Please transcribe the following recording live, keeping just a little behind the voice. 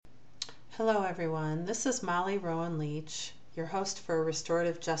Hello, everyone. This is Molly Rowan Leach, your host for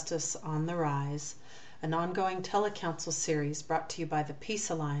Restorative Justice on the Rise, an ongoing telecouncil series brought to you by the Peace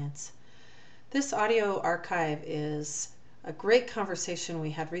Alliance. This audio archive is a great conversation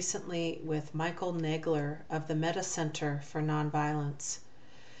we had recently with Michael Nagler of the Metta Center for Nonviolence.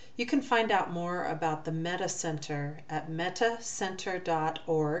 You can find out more about the Metta Center at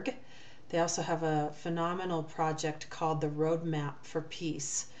mettacenter.org. They also have a phenomenal project called the Roadmap for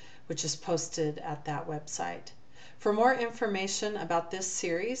Peace, which is posted at that website. For more information about this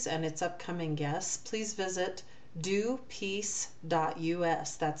series and its upcoming guests, please visit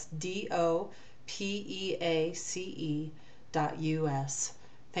dopeace.us. That's DOPEACE.us.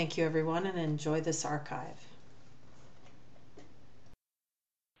 Thank you, everyone, and enjoy this archive.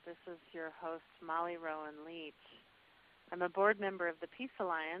 This is your host, Molly Rowan Leach. I'm a board member of the Peace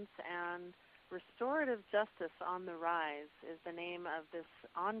Alliance, and Restorative Justice on the Rise is the name of this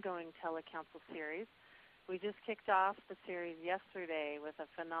ongoing telecouncil series. We just kicked off the series yesterday with a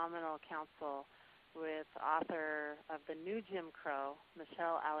phenomenal council with author of The New Jim Crow,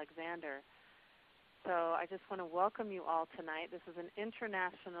 Michelle Alexander. So I just want to welcome you all tonight. This is an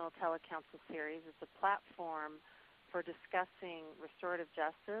international telecouncil series. It's a platform for discussing restorative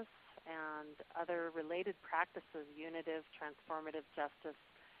justice and other related practices, unitive, transformative justice,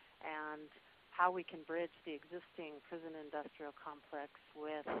 and how we can bridge the existing prison industrial complex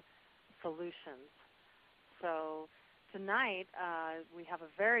with solutions. So tonight we have a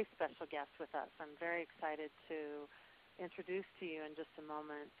very special guest with us. I'm very excited to introduce to you in just a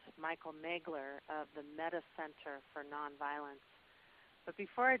moment Michael Nagler of the Metta Center for Nonviolence. But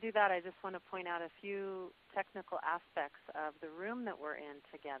before I do that, I just want to point out a few technical aspects of the room that we're in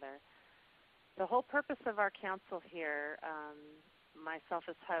together. The whole purpose of our council here, myself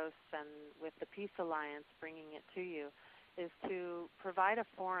as host and with the Peace Alliance bringing it to you, is to provide a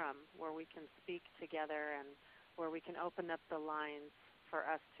forum where we can speak together and where we can open up the lines for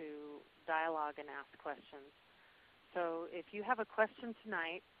us to dialogue and ask questions. So if you have a question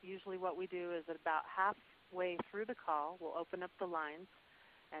tonight, usually what we do is about halfway through the call, we'll open up the lines,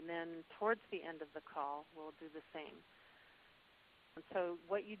 and then towards the end of the call, we'll do the same. And so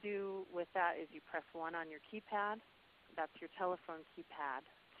what you do with that is you press 1 on your keypad. That's your telephone keypad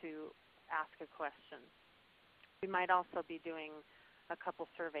to ask a question. We might also be doing a couple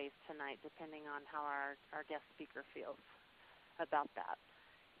surveys tonight, depending on how our guest speaker feels about that.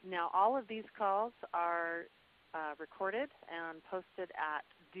 Now, all of these calls are recorded and posted at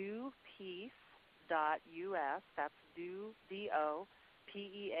dopeace.us. That's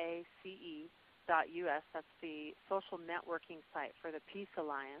DOPEACE.us. That's the social networking site for the Peace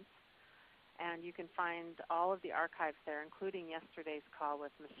Alliance. And you can find all of the archives there, including yesterday's call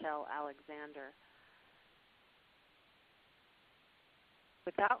with Michelle Alexander.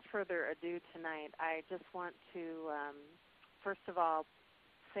 Without further ado tonight, I just want to, first of all,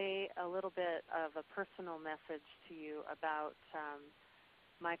 say a little bit of a personal message to you about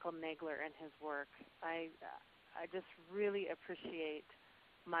Michael Nagler and his work. I just really appreciate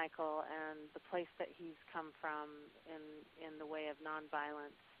Michael and the place that he's come from in the way of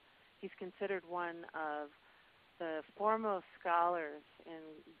nonviolence. He's considered one of the foremost scholars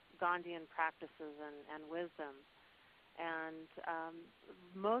in Gandhian practices and wisdom. And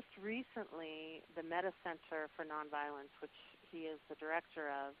most recently, the Metta Center for Nonviolence, which he is the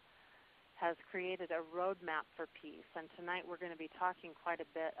director of, has created a roadmap for peace. And tonight we're going to be talking quite a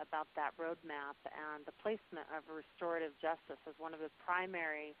bit about that roadmap and the placement of restorative justice as one of the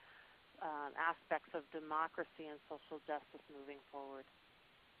primary aspects of democracy and social justice moving forward.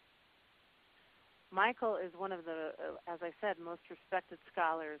 Michael is one of the, as I said, most respected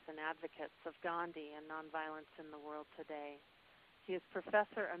scholars and advocates of Gandhi and nonviolence in the world today. He is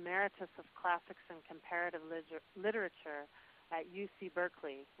Professor Emeritus of Classics and Comparative Literature at UC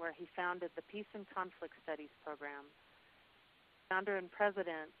Berkeley, where he founded the Peace and Conflict Studies program. Founder and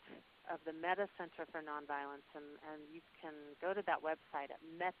president of the Metta Center for Nonviolence, and you can go to that website at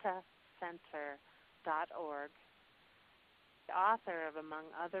mettacenter.org. The author of, among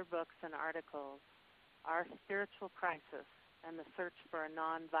other books and articles, Our Spiritual Crisis and the Search for a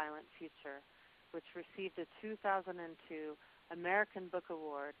Nonviolent Future, which received a 2002 American Book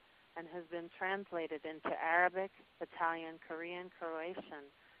Award and has been translated into Arabic, Italian, Korean, Croatian,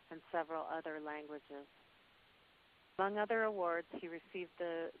 and several other languages. Among other awards, he received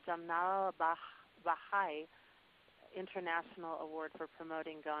the Jamnal Baha'i International Award for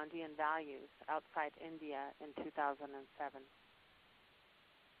Promoting Gandhian Values outside India in 2007.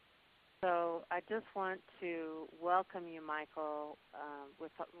 So I just want to welcome you, Michael, with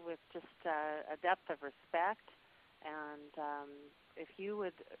just a depth of respect and if you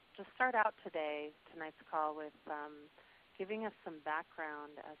would just start out tonight's call with giving us some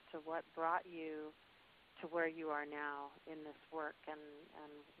background as to what brought you to where you are now in this work and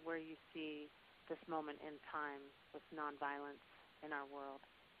where you see this moment in time with nonviolence in our world.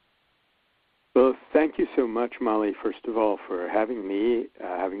 Well, thank you so much, Molly, first of all, for having me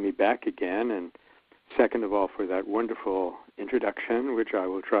back again, and second of all, for that wonderful introduction, which I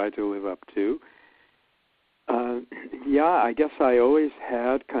will try to live up to. I guess I always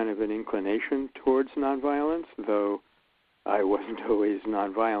had kind of an inclination towards nonviolence, though I wasn't always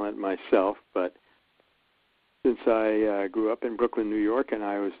nonviolent myself, but since I grew up in Brooklyn, New York, and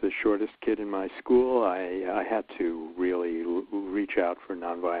I was the shortest kid in my school, I had to really reach out for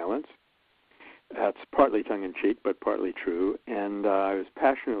nonviolence. That's partly tongue-in-cheek, but partly true. And I was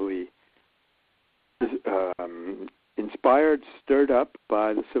passionately inspired, stirred up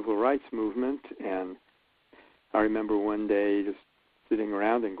by the civil rights movement. And I remember one day just sitting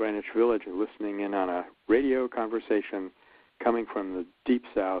around in Greenwich Village and listening in on a radio conversation coming from the Deep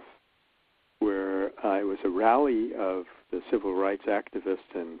South, where it was a rally of the civil rights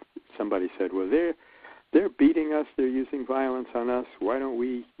activists, and somebody said, well, they're beating us, they're using violence on us, why don't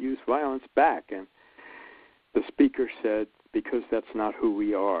we use violence back? And the speaker said, because that's not who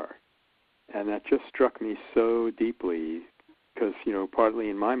we are. And that just struck me so deeply, because, partly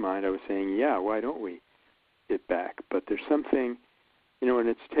in my mind I was saying, yeah, why don't we get back? But there's something, and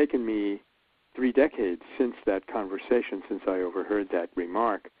it's taken me 3 decades since that conversation, since I overheard that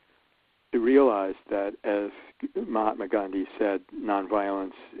remark, to realize that, as Mahatma Gandhi said,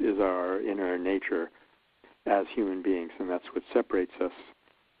 nonviolence is our inner nature as human beings, and that's what separates us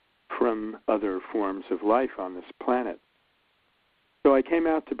from other forms of life on this planet. So I came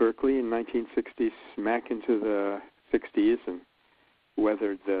out to Berkeley in 1960, smack into the 60s, and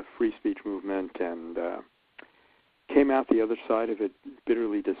weathered the free speech movement, and came out the other side of it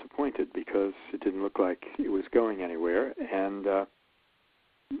bitterly disappointed because it didn't look like it was going anywhere, and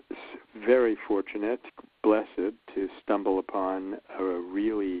very fortunate, blessed, to stumble upon a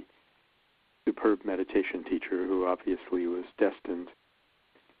really superb meditation teacher who obviously was destined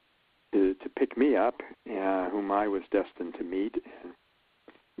to pick me up, whom I was destined to meet, and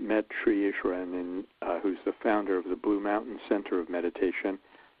met Sri Easwaran, who's the founder of the Blue Mountain Center of Meditation,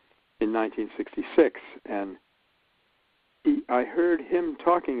 in 1966. And I heard him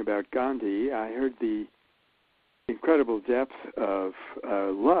talking about Gandhi. I heard the incredible depth of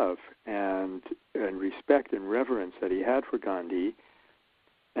love and respect and reverence that he had for Gandhi,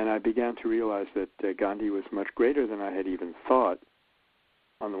 and I began to realize that Gandhi was much greater than I had even thought,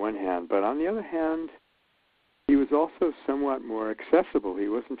 on the one hand. But on the other hand, he was also somewhat more accessible. He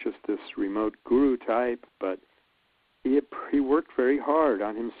wasn't just this remote guru type, but he worked very hard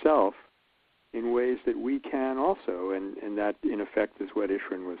on himself in ways that we can also, and that, in effect, is what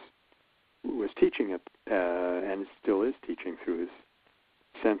Easwaran was teaching and still is teaching through his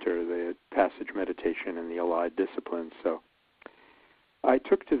center, the Passage Meditation and the allied disciplines. So I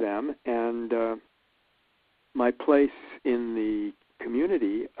took to them, and my place in the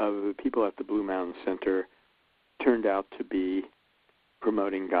community of the people at the Blue Mountain Center turned out to be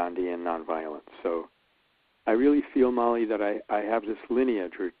promoting Gandhi and nonviolence. So I really feel, Molly, that I have this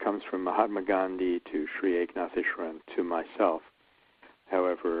lineage where it comes from Mahatma Gandhi to Sri Eknath Easwaran to myself.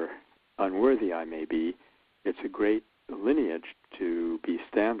 However unworthy I may be, it's a great lineage to be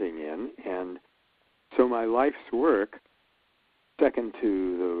standing in. And so my life's work, second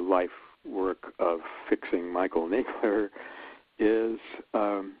to the life work of fixing Michael Nagler, is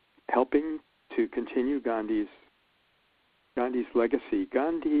helping to continue Gandhi's legacy.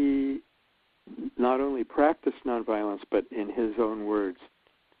 Gandhi not only practiced nonviolence, but in his own words,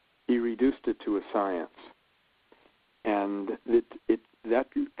 he reduced it to a science. And that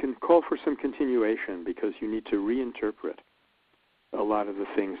can call for some continuation, because you need to reinterpret a lot of the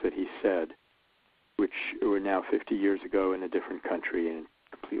things that he said, which were now 50 years ago in a different country and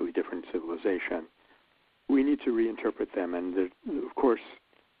a completely different civilization. We need to reinterpret them. And of course,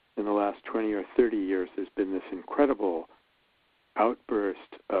 in the last 20 or 30 years, there's been this incredible outburst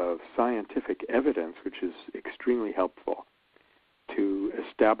of scientific evidence, which is extremely helpful to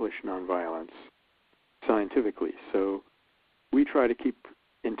establish nonviolence scientifically. So we try to keep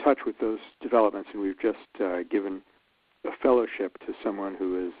in touch with those developments, and we've just given a fellowship to someone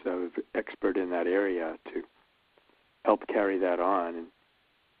who is an expert in that area to help carry that on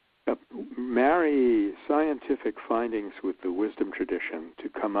and marry scientific findings with the wisdom tradition to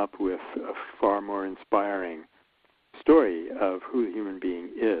come up with a far more inspiring story of who the human being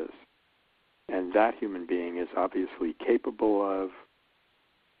is. And that human being is obviously capable of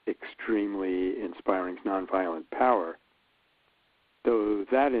extremely inspiring nonviolent power, So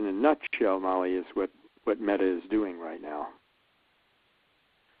that, in a nutshell, Molly, is what Metta is doing right now.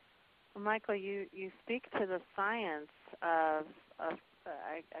 Well, Michael, you speak to the science of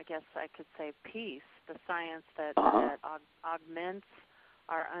I guess I could say peace, the science that augments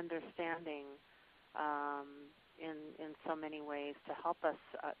our understanding in so many ways to help us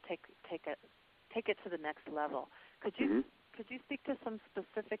take it to the next level. Could you speak to some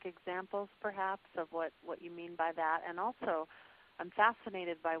specific examples, perhaps, of what you mean by that? And also, I'm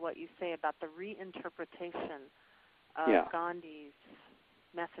fascinated by what you say about the reinterpretation of Gandhi's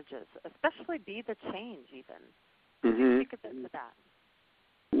messages, especially "Be the Change," even. Could you speak a bit to that?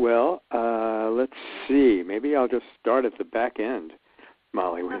 Well, let's see. Maybe I'll just start at the back end,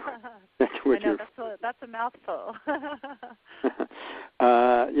 Molly. That's a mouthful.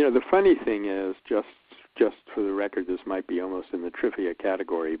 The funny thing is, just for the record, this might be almost in the trivia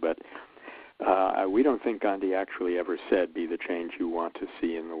category, but we don't think Gandhi actually ever said, "Be the change you want to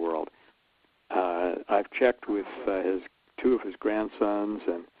see in the world." I've checked with two of his grandsons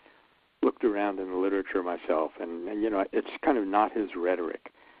and looked around in the literature myself, and it's kind of not his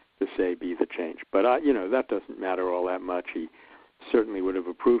rhetoric to say, "Be the change." But that doesn't matter all that much. He certainly would have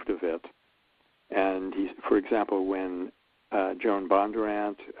approved of it. And for example, when Joan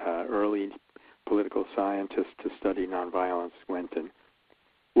Bondurant, early political scientist to study nonviolence, went and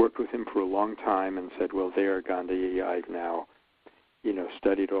worked with him for a long time and said, "Well, there, Gandhi, I've now,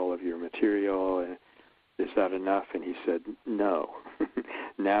 studied all of your material. Is that enough?" And he said, "No.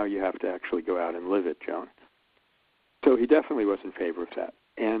 Now you have to actually go out and live it, Joan." So he definitely was in favor of that.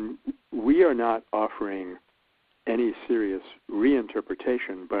 And we are not offering any serious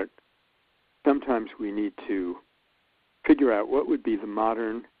reinterpretation, but sometimes we need to figure out what would be the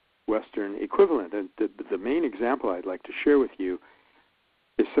modern Western equivalent. And the main example I'd like to share with you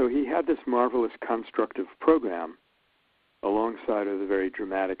is, so he had this marvelous constructive program alongside of the very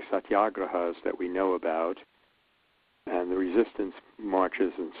dramatic satyagrahas that we know about and the resistance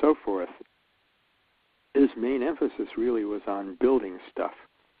marches and so forth. His main emphasis really was on building stuff,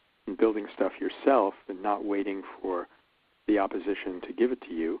 and building stuff yourself and not waiting for the opposition to give it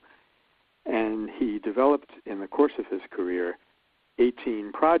to you. And he developed, in the course of his career,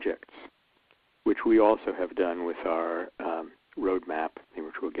 18 projects, which we also have done with our roadmap,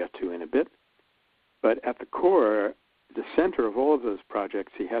 which we'll get to in a bit. But at the core, the center of all of those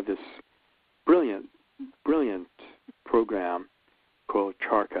projects, he had this brilliant program called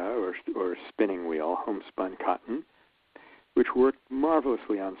Charkha, or spinning wheel, homespun cotton, which worked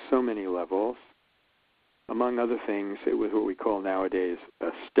marvelously on so many levels. Among other things, it was what we call nowadays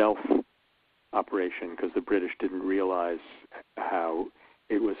a stealth operation, because the British didn't realize how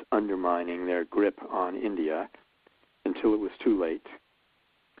it was undermining their grip on India until it was too late.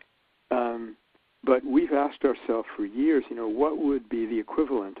 But we've asked ourselves for years, what would be the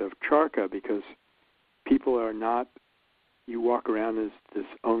equivalent of Charkha, because people are not, you walk around as there's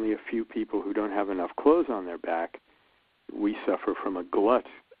only a few people who don't have enough clothes on their back. We suffer from a glut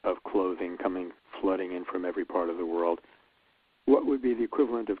of clothing flooding in from every part of the world. What would be the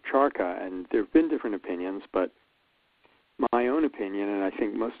equivalent of Charkha? And there have been different opinions, but my own opinion, and I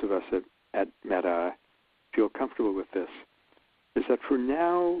think most of us at Metta feel comfortable with this, is that for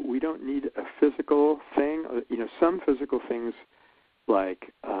now we don't need a physical thing. Some physical things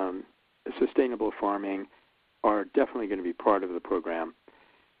like sustainable farming are definitely going to be part of the program.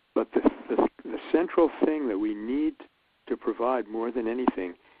 But the central thing that we need to provide more than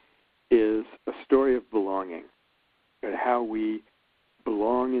anything is a story of belonging, and how we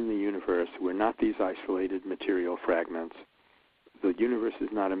belong in the universe. We're not these isolated material fragments. The universe is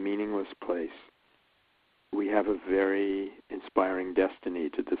not a meaningless place. We have a very inspiring destiny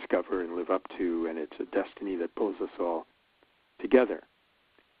to discover and live up to, and it's a destiny that pulls us all together.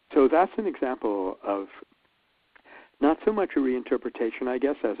 So that's an example of not so much a reinterpretation, I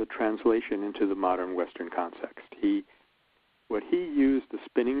guess, as a translation into the modern Western context. What he used the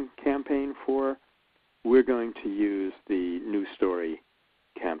spinning campaign for, we're going to use the New Story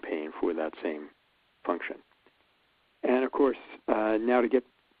campaign for that same function. And of course, now to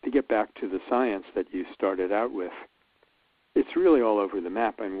get back to the science that you started out with, it's really all over the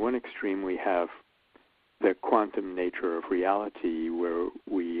map. On one extreme, we have the quantum nature of reality, where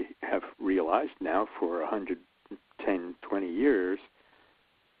we have realized now for 110, 20 years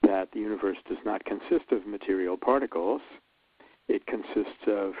that the universe does not consist of material particles. It consists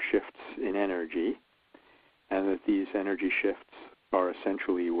of shifts in energy, and that these energy shifts are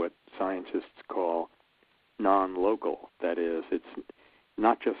essentially what scientists call non-local. That is, it's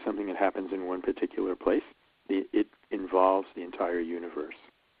not just something that happens in one particular place. It involves the entire universe.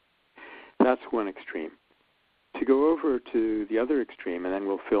 That's one extreme. To go over to the other extreme, and then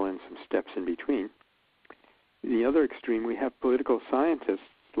we'll fill in some steps in between. The other extreme, we have political scientists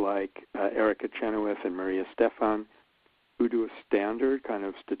like Erica Chenoweth and Maria Stephan, who do a standard kind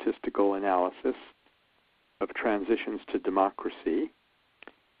of statistical analysis of transitions to democracy.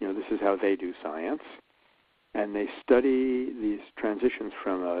 This is how they do science. And they study these transitions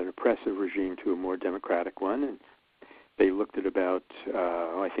from an oppressive regime to a more democratic one. And they looked at about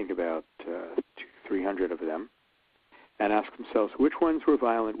 300 of them, and asked themselves which ones were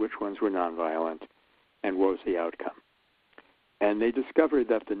violent, which ones were nonviolent, and what was the outcome. And they discovered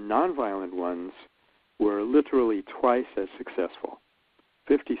that the nonviolent ones were literally twice as successful.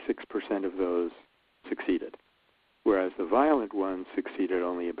 56% of those succeeded, whereas the violent ones succeeded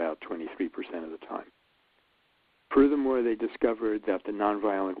only about 23% of the time. Furthermore, they discovered that the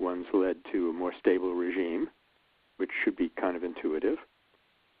nonviolent ones led to a more stable regime, which should be kind of intuitive.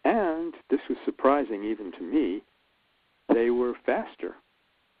 And this was surprising even to me, they were faster.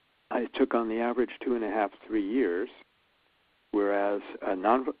 It took on the average 2.5, 3 years, whereas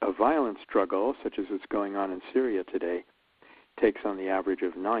a violent struggle, such as what's going on in Syria today, takes on the average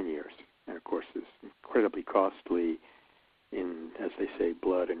of 9 years. And of course is incredibly costly in, as they say,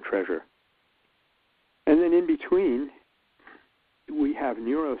 blood and treasure. And then in between, we have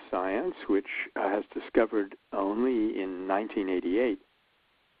neuroscience, which has discovered only in 1988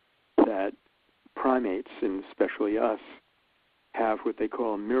 that primates, and especially us, have what they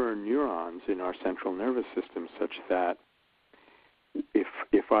call mirror neurons in our central nervous system, such that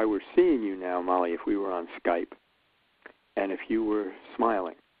if I were seeing you now, Molly, if we were on Skype, and if you were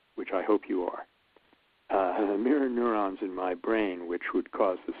smiling, which I hope you are, the mirror neurons in my brain, which would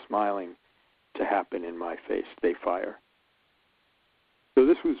cause the smiling to happen in my face, they fire. So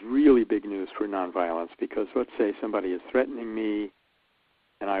this was really big news for nonviolence, because let's say somebody is threatening me,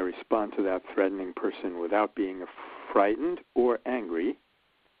 and I respond to that threatening person without being frightened or angry.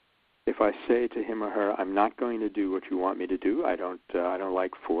 If I say to him or her, I'm not going to do what you want me to do, I don't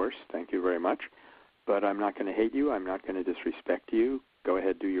like force, thank you very much, but I'm not going to hate you, I'm not going to disrespect you, go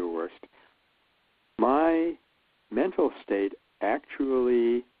ahead, do your worst. My mental state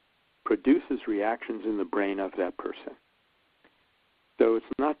actually produces reactions in the brain of that person. So it's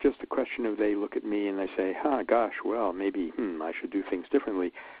not just a question of they look at me and they say, gosh, well, maybe I should do things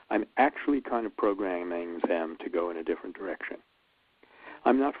differently. I'm actually kind of programming them to go in a different direction.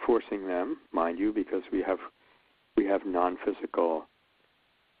 I'm not forcing them, mind you, because we have non-physical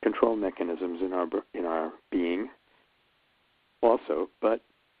control mechanisms in our being also, but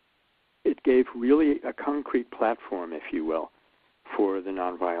it gave really a concrete platform, if you will, for the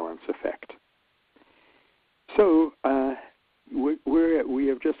nonviolence effect. So we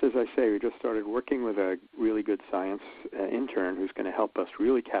have just, as I say, we just started working with a really good science intern who's going to help us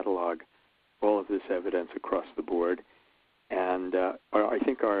really catalog all of this evidence across the board. And I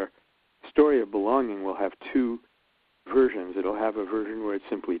think our story of belonging will have two versions. It'll have a version where it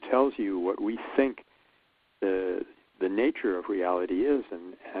simply tells you what we think the nature of reality is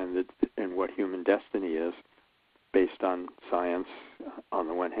and what human destiny is, based on science on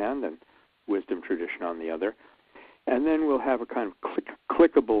the one hand and wisdom tradition on the other. And then we'll have a kind of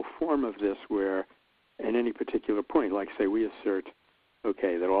clickable form of this where at any particular point, like say we assert,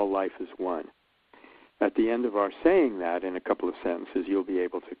 that all life is one. At the end of our saying that in a couple of sentences, you'll be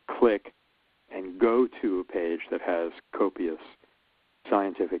able to click and go to a page that has copious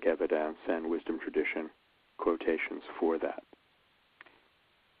scientific evidence and wisdom tradition quotations for that.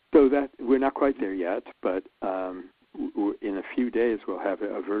 So that we're not quite there yet, but in a few days we'll have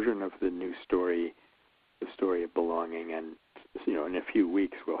a version of the new story, the story of belonging, and in a few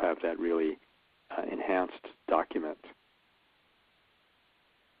weeks we'll have that really enhanced document.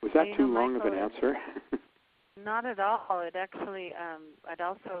 Was that too long of an answer? Not at all. It actually, I'd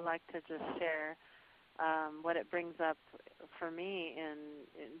also like to just share what it brings up for me. In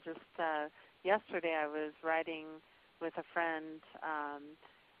just yesterday, I was riding with a friend,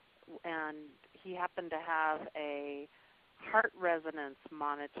 and he happened to have a heart resonance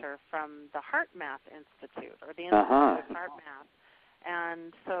monitor from the HeartMath Institute, or the Institute of HeartMath.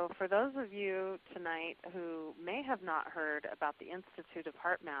 And so for those of you tonight who may have not heard about the Institute of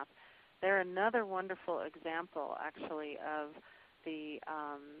HeartMath, they're another wonderful example, actually, of the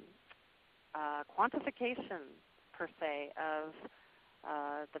quantification, per se, of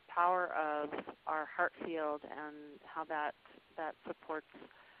the power of our heart field and how that supports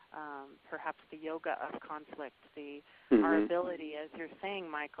perhaps the yoga of conflict, our ability, as you're saying,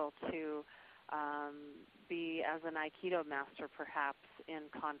 Michael, to be as an Aikido master, perhaps, in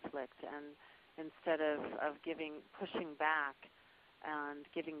conflict, and instead of pushing back, and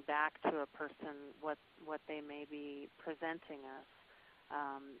giving back to a person what they may be presenting us,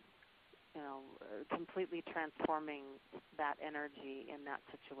 completely transforming that energy in that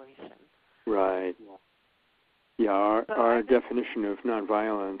situation. Right. Yeah, our definition of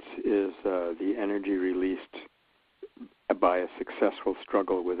nonviolence is the energy released by a successful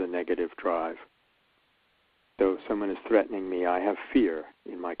struggle with a negative drive. So if someone is threatening me, I have fear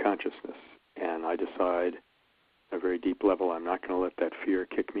in my consciousness, and I decide at a very deep level I'm not going to let that fear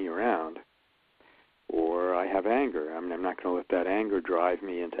kick me around. Or I have anger. I'm not going to let that anger drive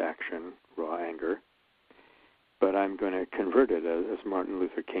me into action, raw anger, but I'm going to convert it, as Martin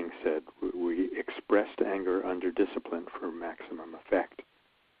Luther King said. We expressed anger under discipline for maximum effect.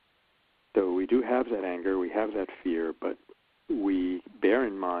 So we do have that anger, we have that fear, but we bear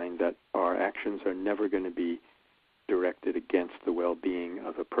in mind that our actions are never going to be directed against the well-being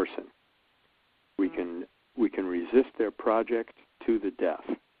of a person. We can resist their project to the death,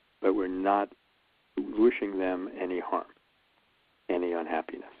 but we're not wishing them any harm, any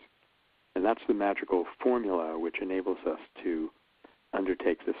unhappiness. And that's the magical formula which enables us to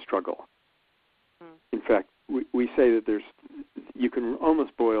undertake this struggle. In fact, we say that you can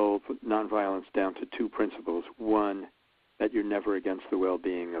almost boil nonviolence down to two principles. One, that you're never against the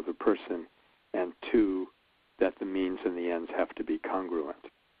well-being of a person, and two, that the means and the ends have to be congruent.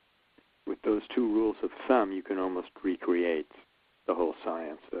 With those two rules of thumb, you can almost recreate the whole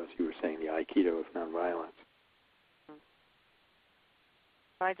science, as you were saying, the Aikido of nonviolence.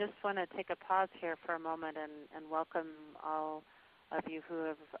 I just want to take a pause here for a moment and welcome all of you who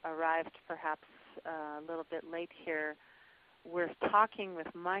have arrived perhaps a little bit late here. We're talking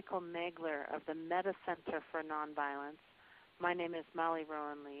with Michael Nagler of the Metta Center for Nonviolence. My name is Molly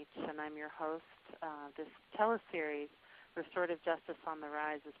Rowan Leach, and I'm your host. This teleseries, Restorative Justice on the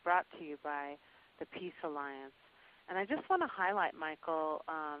Rise, is brought to you by the Peace Alliance. And I just want to highlight, Michael,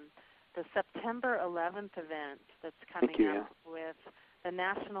 the September 11th event that's coming up with the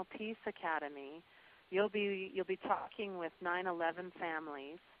National Peace Academy. You'll be talking with 9/11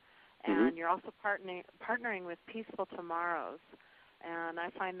 families, and you're also partnering with Peaceful Tomorrows. And I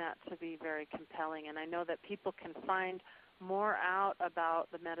find that to be very compelling. And I know that people can find more out about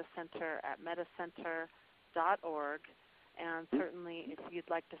the Metta Center at mettacenter.org. And certainly, if you'd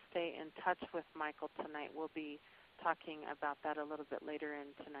like to stay in touch with Michael tonight, we'll be talking about that a little bit later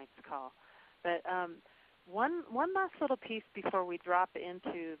in tonight's call. But one last little piece before we drop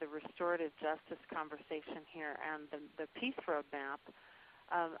into the restorative justice conversation here and the Peace Roadmap.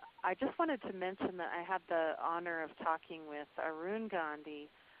 I just wanted to mention that I had the honor of talking with Arun Gandhi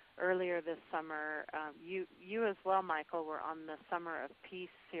earlier this summer. You as well, Michael, were on the Summer of Peace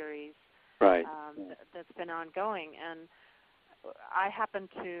series, right? That's been ongoing, and I happen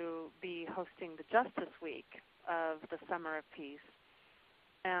to be hosting the Justice Week of the Summer of Peace.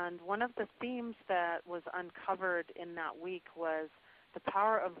 And one of the themes that was uncovered in that week was the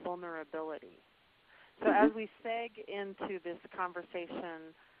power of vulnerability. So as we seg into this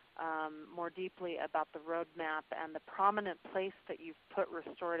conversation more deeply about the roadmap and the prominent place that you've put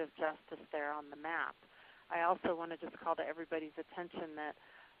restorative justice there on the map, I also want to just call to everybody's attention that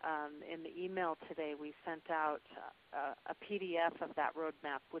in the email today we sent out a PDF of that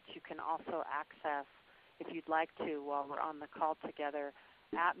roadmap, which you can also access if you'd like to while we're on the call together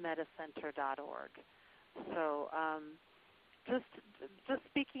at mettacenter.org. So just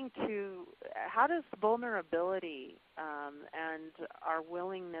speaking to how does vulnerability and our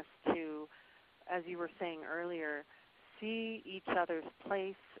willingness to, as you were saying earlier, see each other's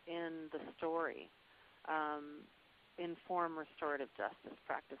place in the story inform restorative justice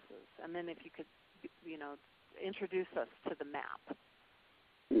practices? And then if you could, introduce us to the map.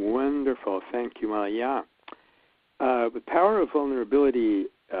 Wonderful. Thank you, Molly. Yeah. The power of vulnerability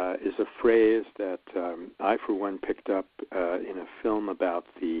is a phrase that I, for one, picked up in a film about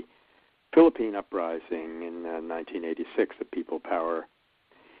the Philippine uprising in 1986, the People Power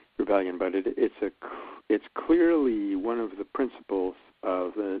Rebellion. But it's clearly one of the principles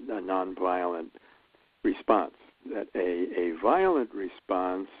of a nonviolent response, that a violent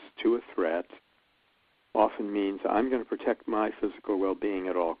response to a threat often means I'm going to protect my physical well-being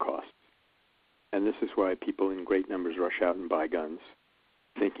at all costs. And this is why people in great numbers rush out and buy guns,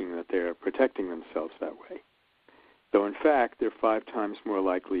 thinking that they're protecting themselves that way. Though, in fact, they're 5 times more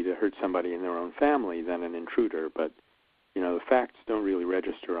likely to hurt somebody in their own family than an intruder. But, the facts don't really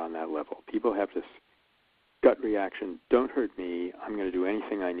register on that level. People have this gut reaction, don't hurt me, I'm going to do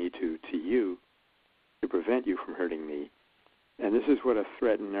anything I need to you to prevent you from hurting me. And this is what a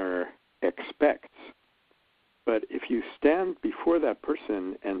threatener expects. But if you stand before that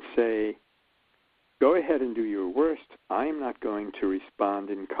person and say, go ahead and do your worst. I am not going to respond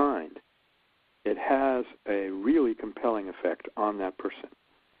in kind. It has a really compelling effect on that person.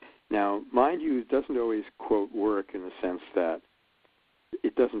 Now, mind you, it doesn't always, quote, work in the sense that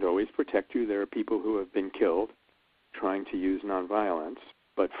it doesn't always protect you. There are people who have been killed trying to use nonviolence,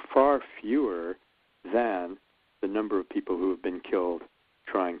 but far fewer than the number of people who have been killed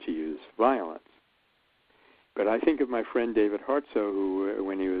trying to use violence. But I think of my friend David Hartsoe, who,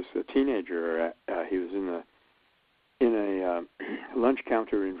 when he was a teenager, he was in a lunch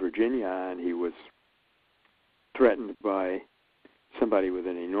counter in Virginia, and he was threatened by somebody with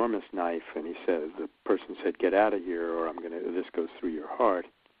an enormous knife, and the person said, "Get out of here, or this goes through your heart."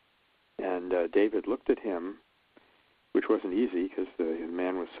 And David looked at him, which wasn't easy because the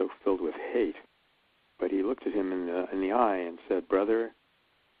man was so filled with hate. But he looked at him in the eye and said, "Brother,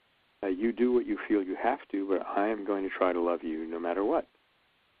 you do what you feel you have to, but I am going to try to love you no matter what."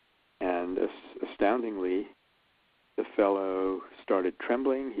 And astoundingly, the fellow started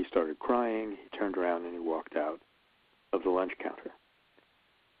trembling, he started crying, he turned around and he walked out of the lunch counter.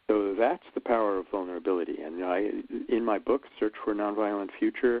 So that's the power of vulnerability. And in my book, Search for a Nonviolent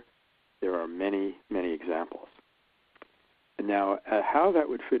Future, there are many, many examples. And now, how that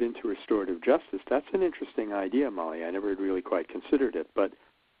would fit into restorative justice, that's an interesting idea, Molly. I never had really quite considered it. But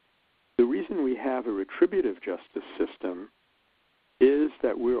the reason we have a retributive justice system is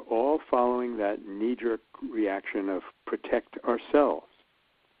that we're all following that knee-jerk reaction of protect ourselves.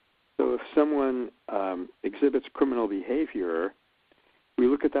 So if someone exhibits criminal behavior, we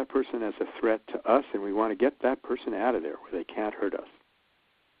look at that person as a threat to us, and we want to get that person out of there where they can't hurt us.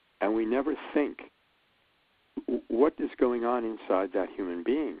 And we never think, what is going on inside that human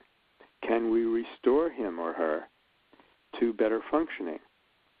being? Can we restore him or her to better functioning?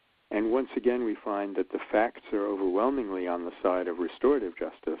 And once again, we find that the facts are overwhelmingly on the side of restorative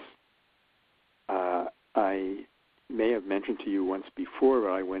justice. I may have mentioned to you once before,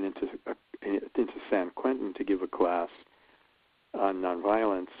 I went into San Quentin to give a class on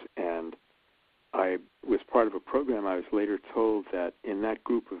nonviolence, and I was part of a program. I was later told that in that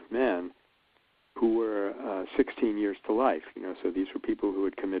group of men who were 16 years to life, so these were people who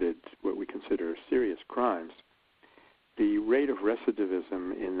had committed what we consider serious crimes, the rate of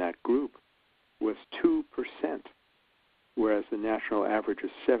recidivism in that group was 2%, whereas the national average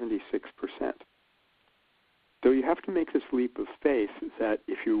is 76%. So you have to make this leap of faith that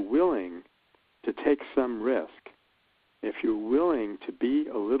if you're willing to take some risk, if you're willing to be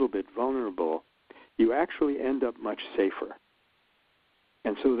a little bit vulnerable, you actually end up much safer.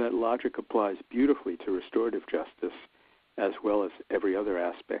 And so that logic applies beautifully to restorative justice as well as every other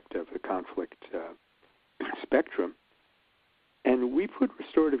aspect of the conflict spectrum. And we put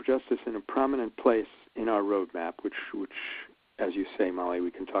restorative justice in a prominent place in our roadmap, which, as you say, Molly,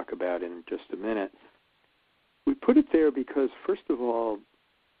 we can talk about in just a minute. We put it there because, first of all,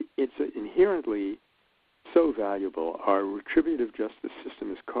 it's inherently so valuable. Our retributive justice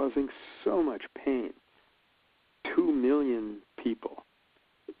system is causing so much pain. 2 million people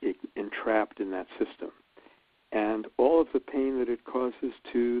entrapped in that system. And all of the pain that it causes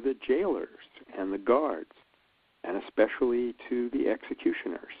to the jailers and the guards, and especially to the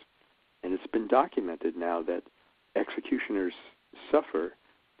executioners. And it's been documented now that executioners suffer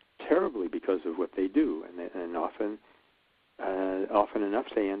terribly because of what they do, and often enough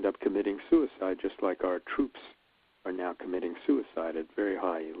they end up committing suicide, just like our troops are now committing suicide at very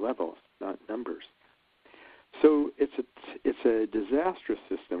high levels, not numbers. So it's a disastrous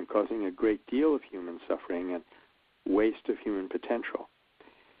system causing a great deal of human suffering and waste of human potential.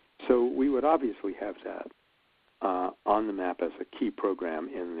 So we would obviously have that on the map as a key program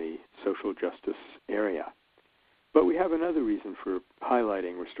in the social justice area. But we have another reason for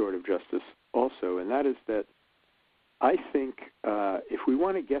highlighting restorative justice also, and that is that I think if we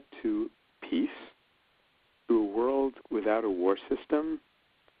want to get to peace, to a world without a war system,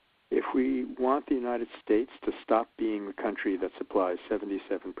 if we want the United States to stop being the country that supplies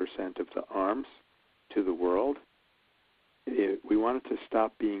 77% of the arms to the world, if we want it to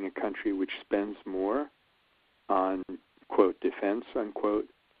stop being a country which spends more on, quote, defense, unquote,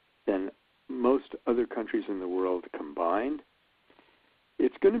 than most other countries in the world combined,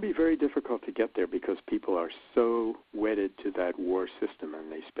 it's going to be very difficult to get there because people are so wedded to that war system,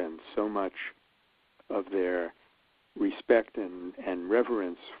 and they spend so much of their respect and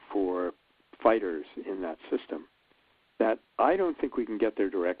reverence for fighters in that system that I don't think we can get there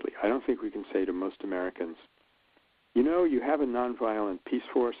directly. I don't think we can say to most Americans, you have a nonviolent peace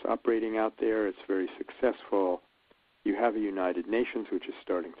force operating out there. It's very successful. You have a United Nations, which is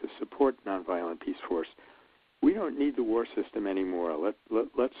starting to support nonviolent peace force. We don't need the war system anymore.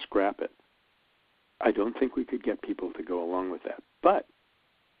 Let's scrap it. I don't think we could get people to go along with that. But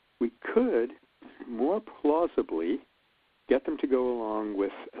we could more plausibly get them to go along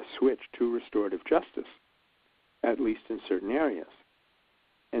with a switch to restorative justice, at least in certain areas.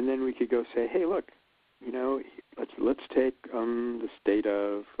 And then we could go say, hey, look, let's take the state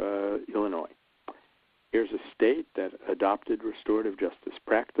of Illinois. Here's a state that adopted restorative justice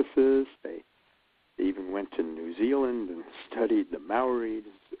practices. They even went to New Zealand and studied the Maoris.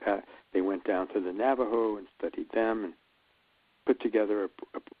 They went down to the Navajo and studied them and put together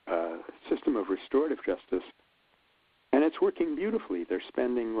a system of restorative justice. And it's working beautifully. They're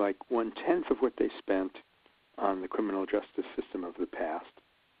spending like 1/10 of what they spent on the criminal justice system of the past.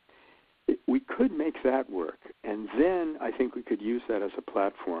 We could make that work, and then I think we could use that as a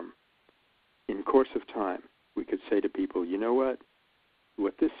platform. In course of time, we could say to people, you know what?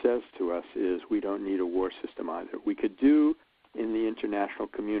 What this says to us is we don't need a war system either. We could do in the international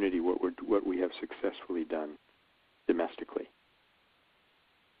community what we have successfully done domestically.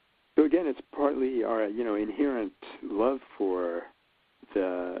 So again, it's partly our inherent love for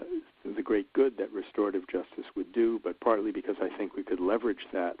the great good that restorative justice would do, but partly because I think we could leverage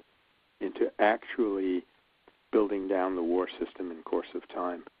that into actually building down the war system in course of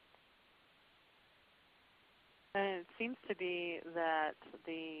time. And it seems to be that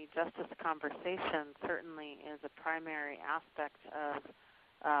the justice conversation certainly is a primary aspect of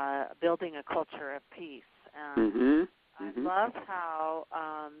building a culture of peace. And I love how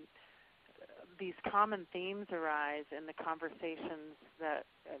these common themes arise in the conversations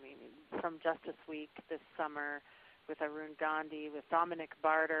from Justice Week this summer with Arun Gandhi, with Dominic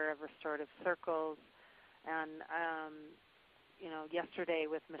Barter of Restorative Circles, and yesterday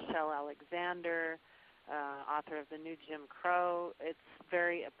with Michelle Alexander, author of The New Jim Crow. It's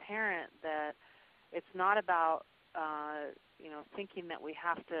very apparent that it's not about thinking that we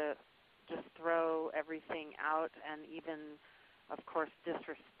have to just throw everything out and even, of course,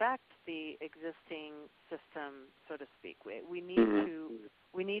 disrespect the existing system, so to speak. We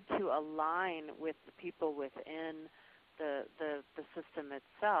need to align with the people within the system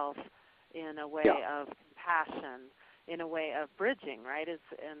itself in a way of compassion, in a way of bridging, right?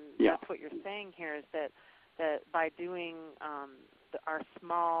 That's what you're saying here, is that by doing our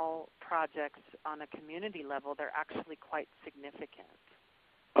small projects on a community level, they're actually quite significant.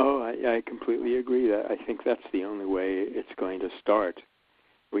 Oh, I completely agree. I think that's the only way it's going to start.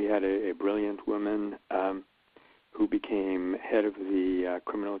 We had a brilliant woman who became head of the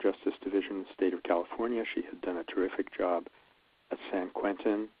Criminal Justice Division in the state of California. She had done a terrific job at San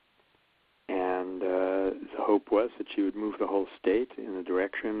Quentin. And the hope was that she would move the whole state in the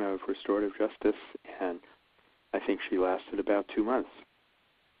direction of restorative justice. And I think she lasted about 2 months.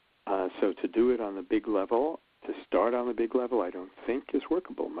 So to do it on the big level, to start on the big level, I don't think is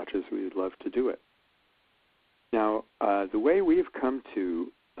workable, much as we would love to do it. Now, the way we have come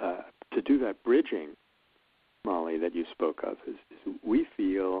to do that bridging, Molly, that you spoke of, is we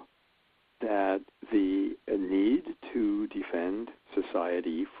feel that the need to defend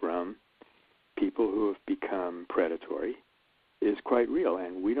society from people who have become predatory is quite real.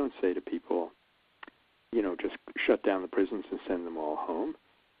 And we don't say to people, just shut down the prisons and send them all home.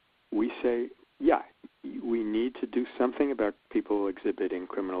 We say, we need to do something about people exhibiting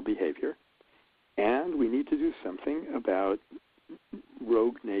criminal behavior, and we need to do something about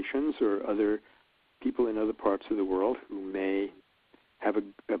rogue nations or other people in other parts of the world who may have a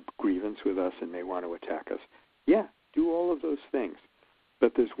grievance with us and may want to attack us. Do all of those things.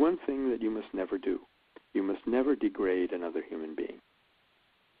 But there's one thing that you must never do. You must never degrade another human being.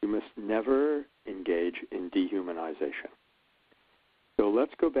 You must never engage in dehumanization. So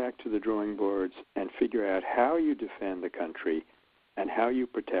let's go back to the drawing boards and figure out how you defend the country and how you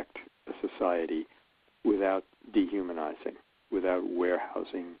protect a society without dehumanizing, without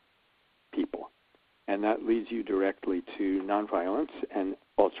warehousing people. And that leads you directly to nonviolence and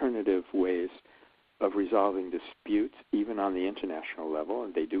alternative ways of resolving disputes, even on the international level,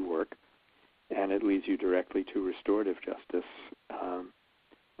 and they do work. And it leads you directly to restorative justice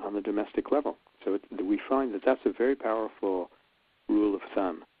on the domestic level. So we find that that's a very powerful rule of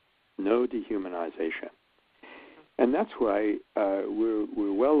thumb: no dehumanization. And that's why we're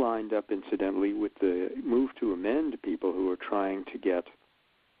well lined up, incidentally, with the move to amend people who are trying to get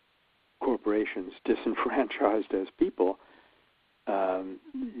corporations disenfranchised as people.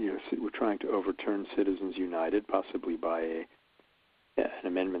 We're trying to overturn Citizens United, possibly by an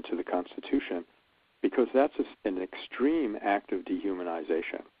amendment to the Constitution, because that's an extreme act of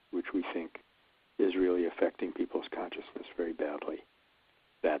dehumanization, which we think is really affecting people's consciousness very badly.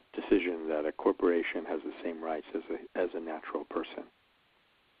 That decision that a corporation has the same rights as a natural person.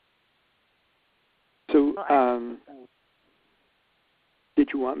 So,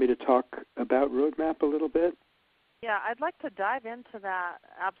 did you want me to talk about Roadmap a little bit? Yeah, I'd like to dive into that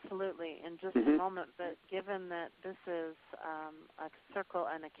absolutely in just a moment, but given that this is a circle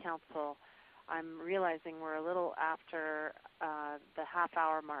and a council, I'm realizing we're a little after the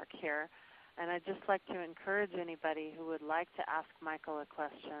half-hour mark here, and I'd just like to encourage anybody who would like to ask Michael a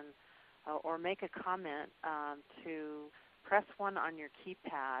question or make a comment to press 1 on your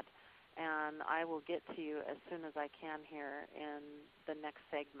keypad, and I will get to you as soon as I can here in the next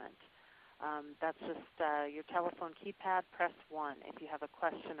segment. That's just your telephone keypad, press 1 if you have a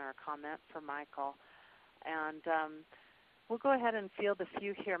question or a comment for Michael. And we'll go ahead and field a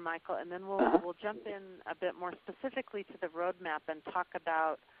few here, Michael, and then we'll jump in a bit more specifically to the roadmap and talk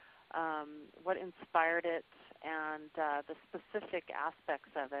about what inspired it and the specific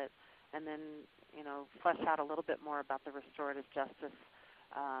aspects of it, and then flesh out a little bit more about the restorative justice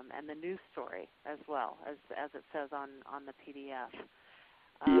and the news story as well, as it says on the PDF.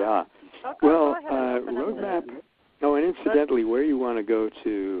 Yeah. Well, Roadmap. Oh, and incidentally, where you want to go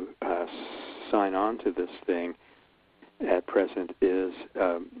to sign on to this thing at present is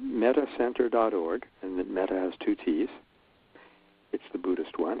metacenter.org, and the Meta has 2 T's. It's the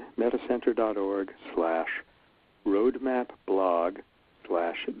Buddhist one.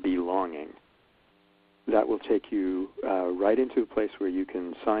 metacenter.org/roadmapblog/belonging. That will take you right into a place where you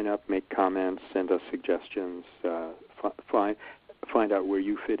can sign up, make comments, send us suggestions, find out where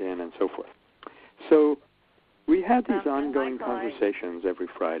you fit in, and so forth. So we had these ongoing conversations every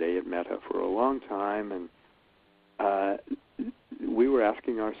Friday at Meta for a long time, and we were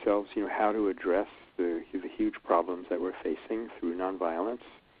asking ourselves, how to address the huge problems that we're facing through nonviolence.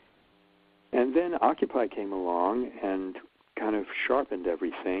 And then Occupy came along and kind of sharpened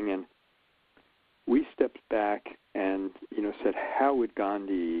everything, and we stepped back and said, how would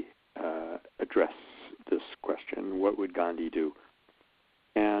Gandhi address this question? What would Gandhi do?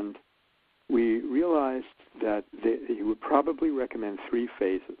 And we realized that he would probably recommend 3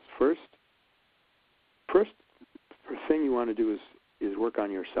 phases. First thing you want to do is work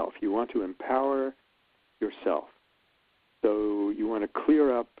on yourself. You want to empower yourself. So you want to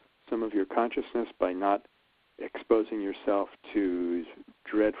clear up some of your consciousness by not exposing yourself to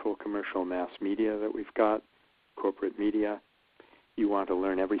dreadful commercial mass media that we've got, corporate media. You want to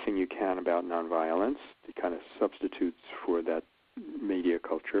learn everything you can about nonviolence, the kind of substitutes for that media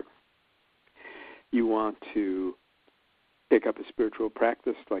culture. You want to pick up a spiritual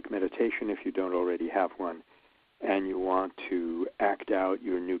practice like meditation if you don't already have one, and you want to act out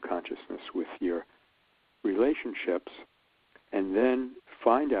your new consciousness with your relationships, and then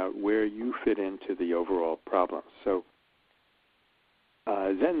find out where you fit into the overall problem. So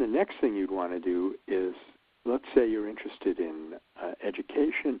then the next thing you'd want to do is, let's say you're interested in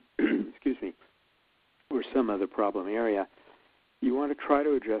education, or some other problem area. You want to try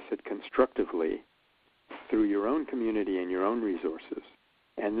to address it constructively through your own community and your own resources.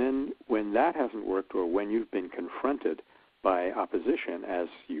 And then when that hasn't worked, or when you've been confronted by opposition, as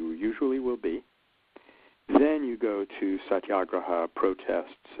you usually will be, then you go to satyagraha,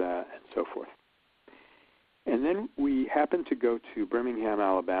 protests, and so forth. And then we happened to go to Birmingham,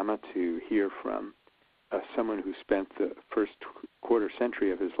 Alabama to hear from someone who spent the first quarter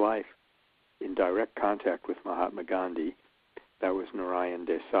century of his life in direct contact with Mahatma Gandhi. That was Narayan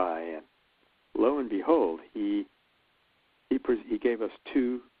Desai. And lo and behold, he gave us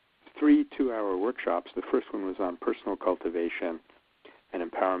 3 2-hour workshops. The first one was on personal cultivation and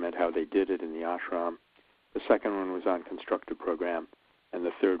empowerment, how they did it in the ashram. The second one was on constructive program, and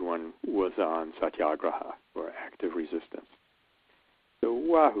the third one was on satyagraha, or active resistance. So,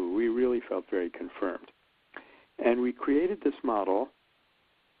 wahoo, we really felt very confirmed. And we created this model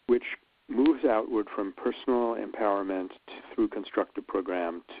which moves outward from personal empowerment through constructive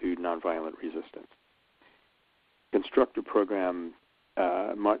program to nonviolent resistance. Constructive program,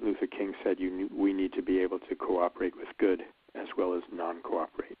 Martin Luther King said we need to be able to cooperate with good as well as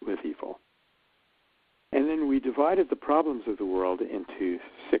non-cooperate with evil. And then we divided the problems of the world into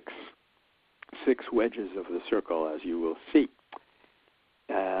six wedges of the circle, as you will see.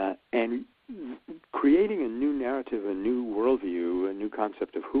 And creating a new narrative, a new worldview, a new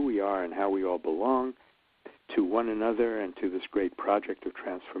concept of who we are and how we all belong to one another and to this great project of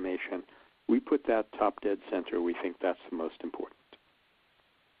transformation, we put that top dead center. We think that's the most important.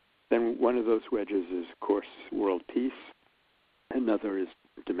 Then one of those wedges is, of course, world peace. Another is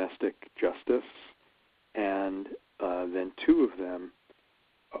domestic justice. And then 2 of them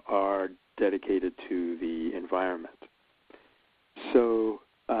are dedicated to the environment. So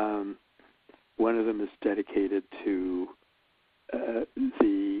one of them is dedicated to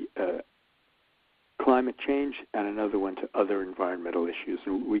the climate change and another one to other environmental issues.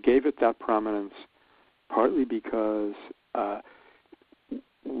 And we gave it that prominence partly because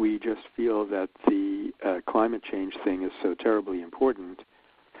we just feel that the climate change thing is so terribly important,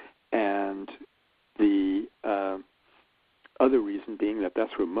 and the other reason being that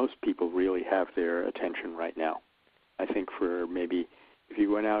that's where most people really have their attention right now. I think for maybe, if you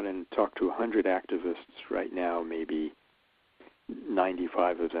went out and talked to 100 activists right now, maybe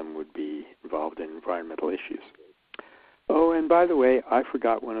 95 of them would be involved in environmental issues. Oh, and by the way, I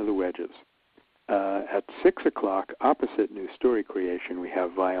forgot one of the wedges. At 6 o'clock, opposite New Story Creation, we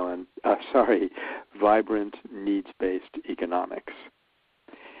have vibrant needs-based economics.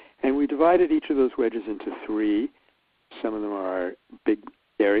 And we divided each of those wedges into three. Some of them are big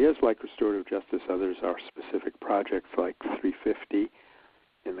areas like restorative justice. Others are specific projects like 350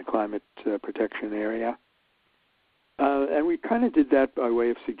 in the climate protection area. And we kind of did that by way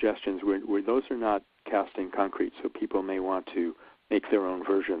of suggestions where those are not cast in concrete, so people may want to make their own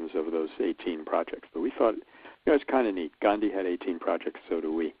versions of those 18 projects. But we thought, it's kind of neat. Gandhi had 18 projects, so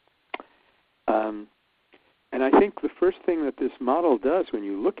do we. And I think the first thing that this model does when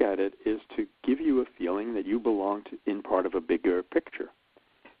you look at it is to give you a feeling that you belong in part of a bigger picture.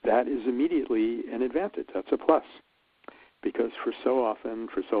 That is immediately an advantage. That's a plus. Because for so often,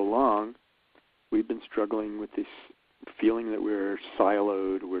 for so long, we've been struggling with this feeling that we're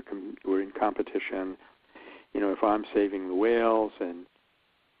siloed, we're in competition. If I'm saving the whales and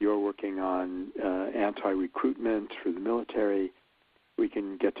you're working on anti-recruitment for the military, we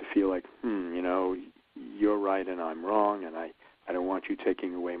can get to feel like, you're right and I'm wrong, and I don't want you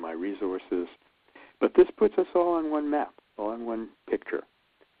taking away my resources. But this puts us all on one map, all on one picture.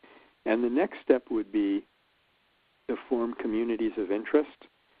 And the next step would be to form communities of interest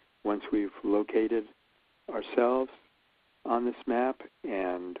once we've located ourselves on this map,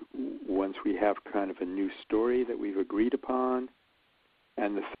 and once we have kind of a new story that we've agreed upon.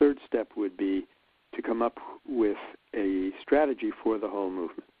 And the third step would be to come up with a strategy for the whole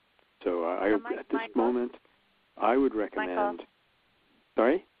movement. So at this moment, I would recommend... Michael,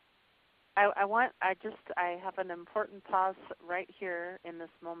 sorry? I have an important pause right here in this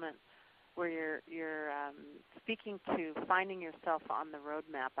moment where you're speaking to finding yourself on the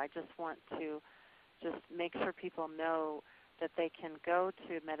roadmap. I just want to make sure people know that they can go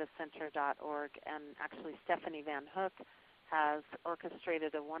to metacenter.org, and actually Stephanie Van Hook has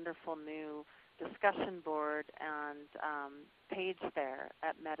orchestrated a wonderful new discussion board and page there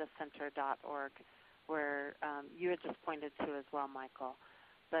at metacenter.org where you had just pointed to as well, Michael.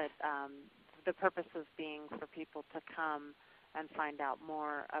 But the purposes being for people to come and find out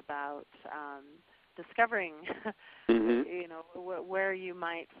more about discovering, where you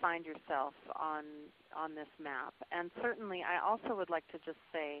might find yourself on this map. And certainly, I also would like to just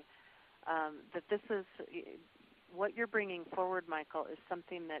say that this is what you're bringing forward, Michael, is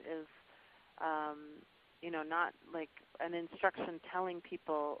something that is, not like an instruction telling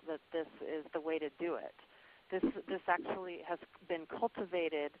people that this is the way to do it. This actually has been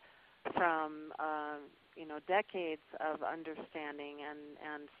cultivated from decades of understanding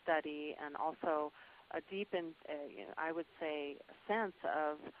and study, and also a deep and I would say sense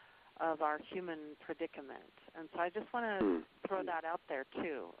of our human predicament. And so I just want to throw that out there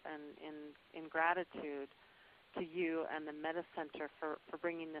too, and in gratitude to you and the Meta Center for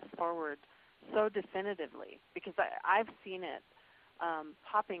bringing this forward so definitively, because I've seen it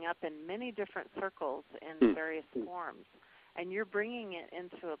popping up in many different circles in various forms, and you're bringing it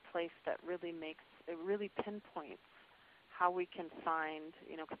into a place that really pinpoints how we can find,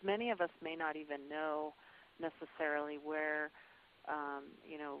 because many of us may not even know necessarily where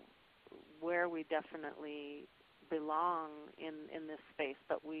we definitely belong in this space,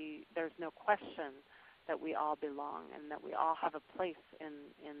 but there's no question that we all belong and that we all have a place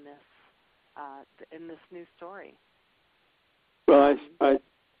in this new story. Well,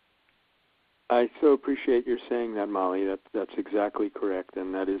 I so appreciate your saying that, Molly. That's exactly correct,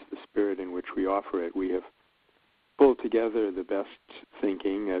 and that is the spirit in which we offer it. We have pulled together the best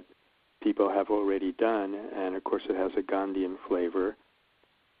thinking that people have already done, and of course it has a Gandhian flavor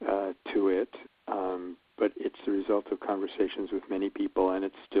to it, but it's the result of conversations with many people, and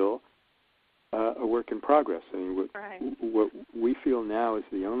it's still a work in progress. I mean, what we feel now is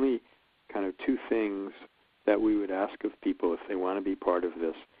the only kind of two things that we would ask of people if they want to be part of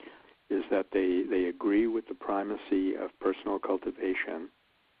this is that they agree with the primacy of personal cultivation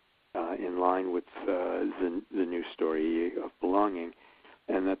in line with the new story of belonging,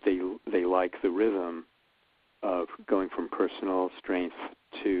 and that they like the rhythm of going from personal strength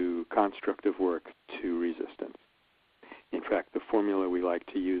to constructive work to resistance. In fact, the formula we like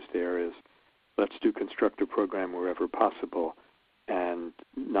to use there is let's do constructive program wherever possible, and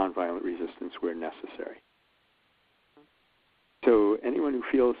nonviolent resistance where necessary. So anyone who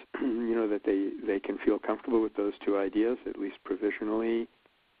feels, that they can feel comfortable with those two ideas, at least provisionally,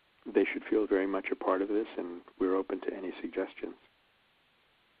 they should feel very much a part of this, and we're open to any suggestions,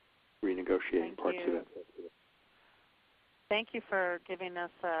 renegotiating parts of it. Thank you for giving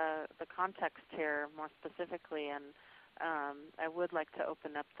us the context here more specifically, and I would like to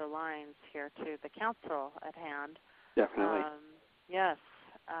open up the lines here to the council at hand. Definitely. Yes.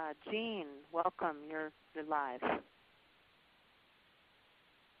 Jean, welcome. You're live.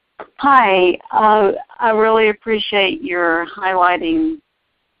 Hi. I really appreciate your highlighting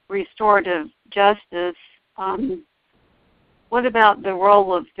restorative justice. What about the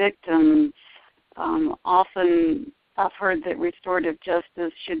role of victims? Often I've heard that restorative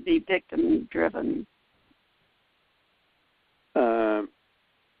justice should be victim-driven.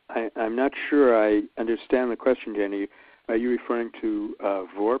 I'm not sure I understand the question, Jenny. Are you referring to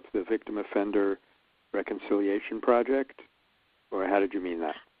VORP, the Victim Offender Reconciliation Project, or how did you mean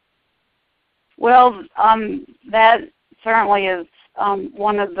that? Well, that certainly is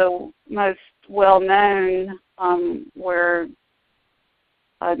one of the most well-known, where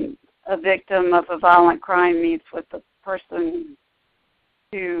a victim of a violent crime meets with the person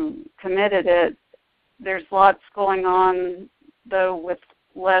who committed it. There's lots going on, though, with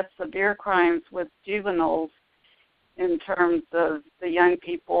less severe crimes with juveniles in terms of the young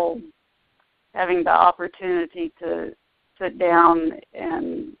people having the opportunity to sit down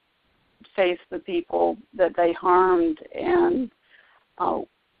and face the people that they harmed and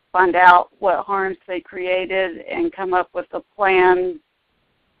find out what harms they created and come up with a plan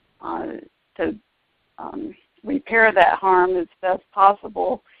to repair that harm as best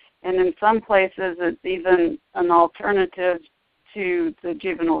possible. And in some places, it's even an alternative to the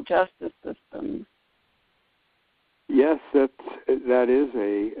juvenile justice system. Yes, that is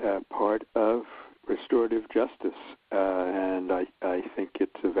a part of restorative justice, and I think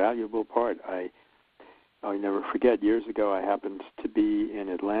it's a valuable part. I'll never forget, years ago I happened to be in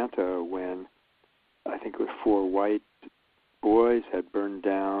Atlanta when I think it was 4 white boys had burned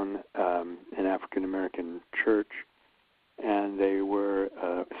down an African-American church, and they were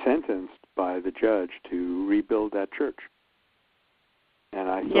sentenced by the judge to rebuild that church. And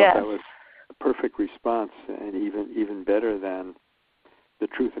I thought that was a perfect response, and even better than the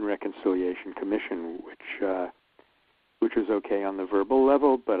Truth and Reconciliation Commission, which was okay on the verbal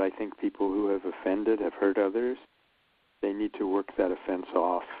level, but I think people who have offended, have hurt others, they need to work that offense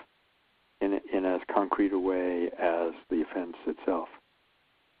off in as concrete a way as the offense itself.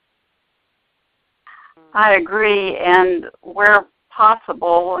 I agree, and where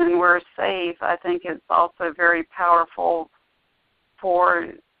possible and where safe, I think it's also very powerful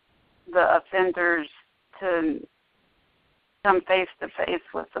for the offenders to come face-to-face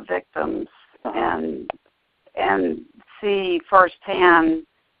with the victims and see firsthand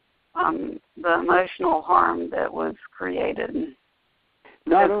the emotional harm that was created,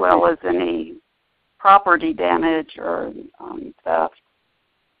 as well as any property damage or theft.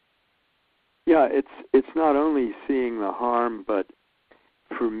 Yeah, it's not only seeing the harm, but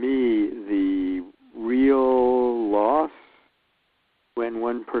for me, the real loss when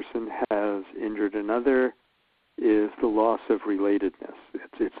one person has injured another is the loss of relatedness.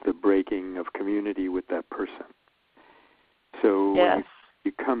 It's the breaking of community with that person. So when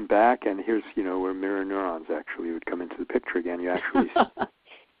you come back, and here's where mirror neurons actually would come into the picture again. You actually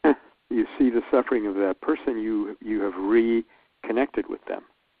you see the suffering of that person. You have reconnected with them,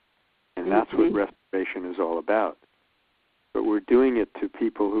 and that's what restoration is all about. But we're doing it to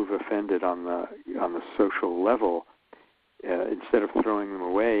people who've offended on the social level. Instead of throwing them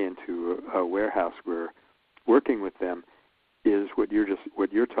away into a warehouse, we're working with them. Is what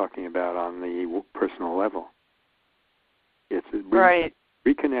you're talking about on the personal level. It's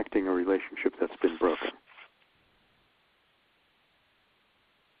reconnecting a relationship that's been broken.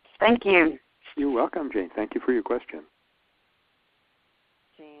 Thank you. You're welcome, Jane. Thank you for your question.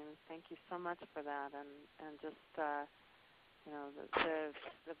 Jane, thank you so much for that, and just the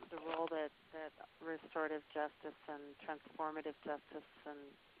role that restorative justice and transformative justice and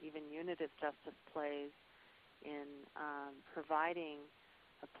even unitive justice plays in providing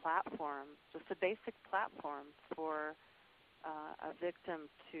a platform, just a basic platform for a victim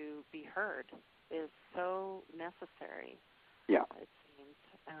to be heard, is so necessary. Yeah, it seems,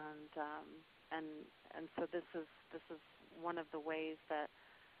 and so this is one of the ways that,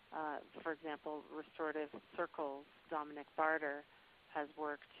 for example, Restorative Circles, Dominic Barter has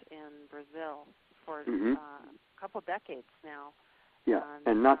worked in Brazil for a couple decades now. Yeah,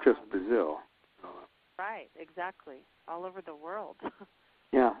 and not just Brazil. Right, exactly. All over the world.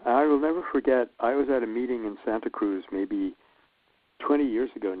 Yeah, I will never forget, I was at a meeting in Santa Cruz maybe 20 years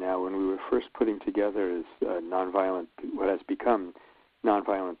ago now when we were first putting together as nonviolent, what has become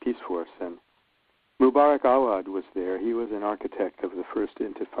Nonviolent Peace Force, and Mubarak Awad was there. He was an architect of the first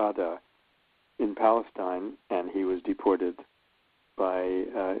Intifada in Palestine, and he was deported by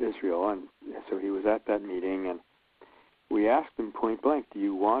Israel, and so he was at that meeting, and we asked him point blank, do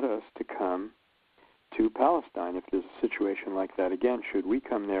you want us to come to Palestine if there's a situation like that again? Should we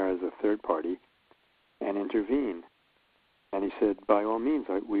come there as a third party and intervene? And he said, by all means,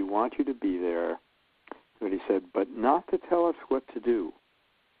 we want you to be there. But he said, but not to tell us what to do.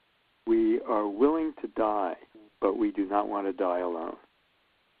 We are willing to die, but we do not want to die alone.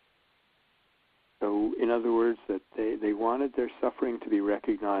 So, in other words, that they wanted their suffering to be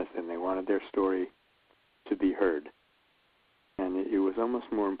recognized and they wanted their story to be heard. And it was almost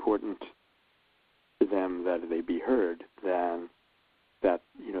more important to them that they be heard than that,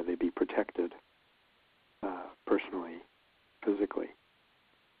 they be protected personally, physically.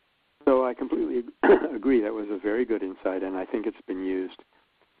 So I completely agree. That was a very good insight, and I think it's been used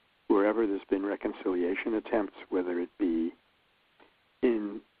wherever there's been reconciliation attempts, whether it be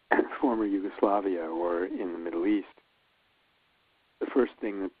in former Yugoslavia or in the Middle East. The first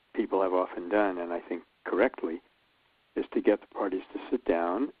thing that people have often done, and I think correctly, is to get the parties to sit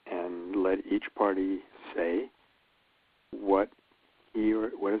down and let each party say what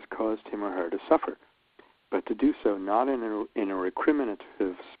has caused him or her to suffer, but to do so not in a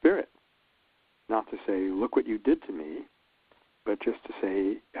recriminative spirit, not to say, look what you did to me, but just to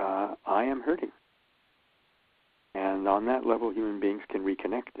say, I am hurting. And on that level, human beings can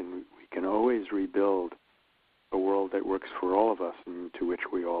reconnect, and we can always rebuild a world that works for all of us and to which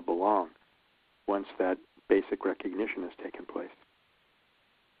we all belong once that basic recognition has taken place.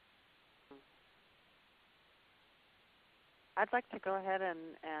 I'd like to go ahead and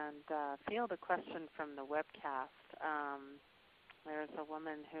field a question from the webcast. There's a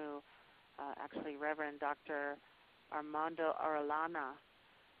woman who, actually Reverend Dr. Armando Orellana,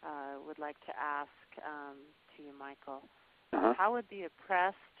 would like to ask to you, Michael, how would the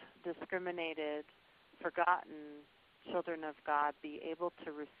oppressed, discriminated, forgotten children of God be able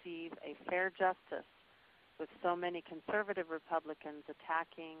to receive a fair justice with so many conservative Republicans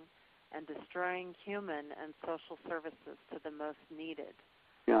attacking and destroying human and social services to the most needed?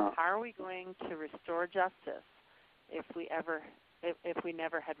 Yeah. How are we going to restore justice if we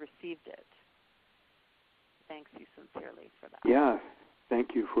never had received it? Thanks you sincerely for that. Yeah,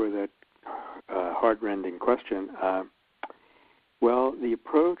 thank you for that heart-rending question. Well, the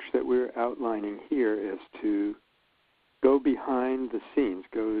approach that we're outlining here is to go behind the scenes,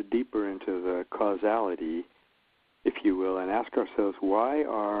 go deeper into the causality, if you will, and ask ourselves, why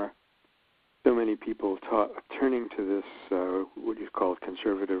are so many people turning to this, what you call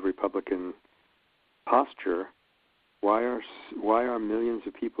conservative Republican posture? Why are millions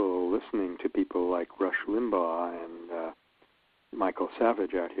of people listening to people like Rush Limbaugh and Michael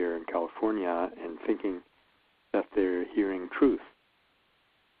Savage out here in California and thinking that they're hearing truth?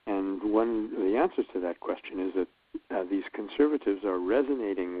 And one of the answers to that question is that these conservatives are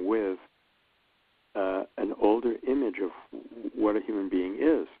resonating with an older image of what a human being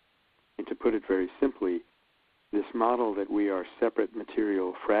is. And to put it very simply, this model that we are separate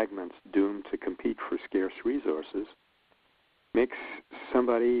material fragments doomed to compete for scarce resources makes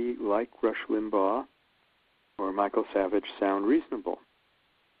somebody like Rush Limbaugh or Michael Savage sound reasonable.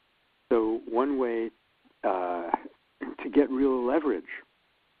 So one way to get real leverage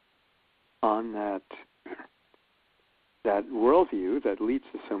on that worldview that leads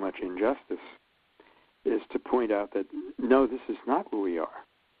to so much injustice is to point out that, no, this is not where we are.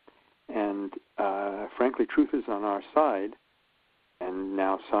 And frankly, truth is on our side, and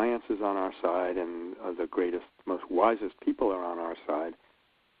now science is on our side, and the greatest, most wisest people are on our side.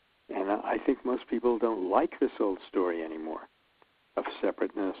 And I think most people don't like this old story anymore of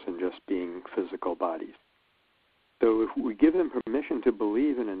separateness and just being physical bodies. So if we give them permission to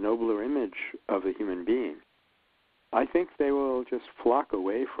believe in a nobler image of a human being, I think they will just flock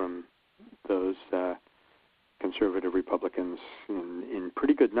away from those conservative Republicans in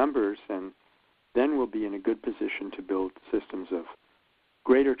pretty good numbers, and then we'll be in a good position to build systems of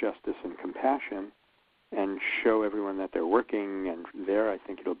greater justice and compassion and show everyone that they're working, and there I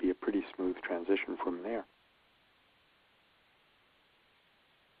think it'll be a pretty smooth transition from there.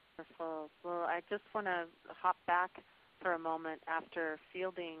 Wonderful. Well, I just want to hop back for a moment after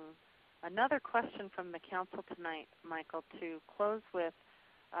fielding another question from the council tonight, Michael, to close with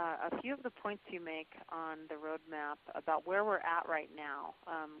a few of the points you make on the roadmap about where we're at right now.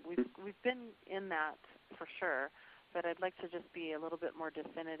 We've been in that for sure, but I'd like to just be a little bit more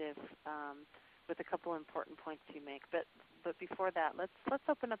definitive with a couple important points you make. But before that, let's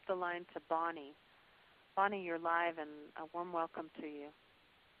open up the line to Bonnie. Bonnie, you're live, and a warm welcome to you.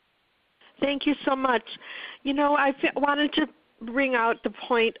 Thank you so much. You know, I wanted to bring out the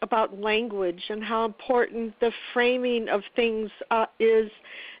point about language and how important the framing of things is.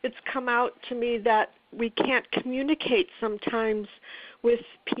 It's come out to me that we can't communicate sometimes with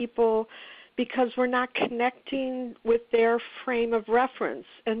people because we're not connecting with their frame of reference.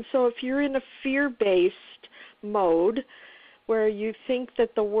 And so if you're in a fear-based mode where you think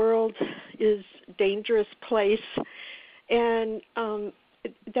that the world is a dangerous place and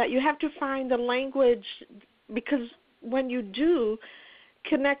that you have to find the language, because when you do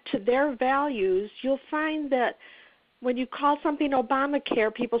connect to their values, you'll find that when you call something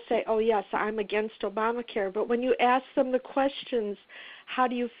Obamacare, people say, oh, yes, I'm against Obamacare. But when you ask them the questions, how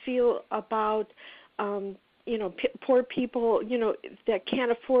do you feel about, poor people, that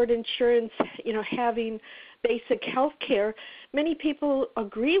can't afford insurance, having basic health care, many people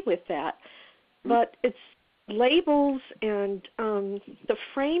agree with that. But it's labels and the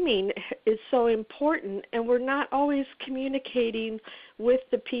framing is so important, and we're not always communicating with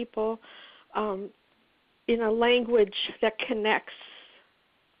the people in a language that connects.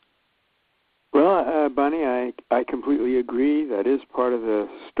 Well, Bonnie, I completely agree. That is part of the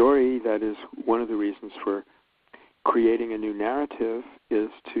story. That is one of the reasons for creating a new narrative, is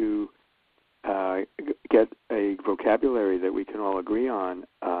to get a vocabulary that we can all agree on.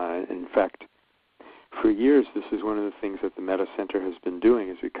 In fact, for years, this is one of the things that the Metta Center has been doing,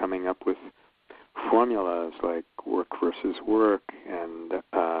 is coming up with formulas like work versus work and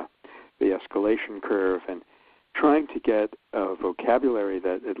the escalation curve, and trying to get a vocabulary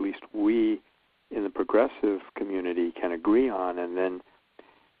that at least we in the progressive community can agree on, and then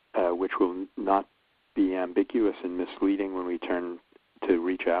which will not be ambiguous and misleading when we turn to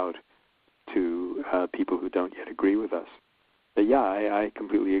reach out to people who don't yet agree with us. But yeah, I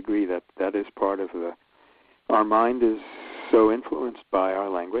completely agree that is part of our mind is so influenced by our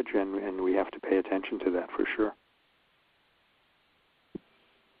language, and we have to pay attention to that for sure.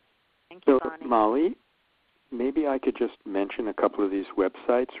 Thank you, So, Bonnie. Molly, maybe I could just mention a couple of these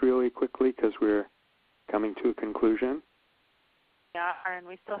websites really quickly, because we're coming to a conclusion. Yeah, and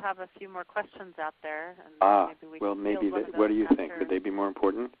we still have a few more questions out there. And maybe what do you think? Would they be more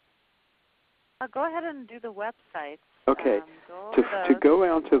important? Go ahead and do the websites. Okay. To go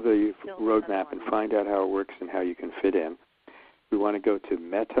onto the roadmap and find out how it works and how you can fit in, we want to go to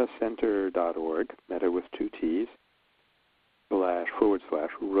mettacenter.org, metta with 2 T's, /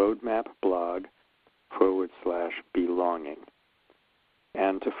 roadmap blog / belonging.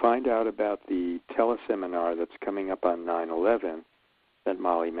 And to find out about the teleseminar that's coming up on 9/11 that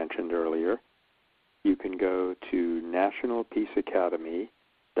Molly mentioned earlier, you can go to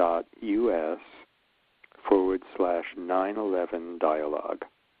nationalpeaceacademy.us / 9/11 dialogue.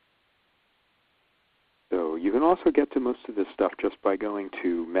 So you can also get to most of this stuff just by going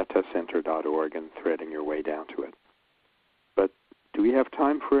to mettacenter.org and threading your way down to it. But do we have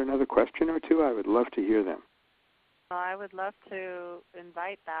time for another question or two? I would love to hear them. Well, I would love to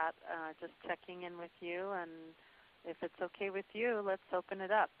invite that, just checking in with you, and if it's okay with you, let's open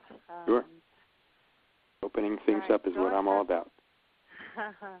it up. Sure. Opening things up is what I'm all about.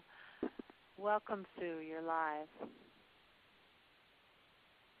 Welcome, Sue. You're live.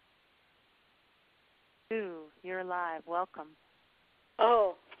 Sue, you're live. Welcome.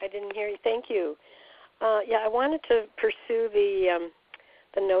 Oh, I didn't hear you. Thank you. I wanted to pursue the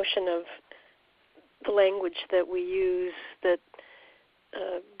notion of the language that we use that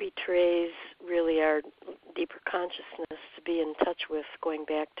betrays really our deeper consciousness, to be in touch with, going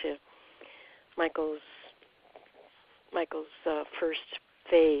back to Michael's first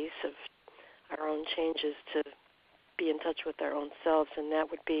phase of our own changes, to be in touch with our own selves, and that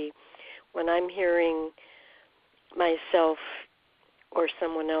would be when I'm hearing myself or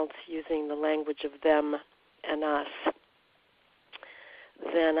someone else using the language of them and us,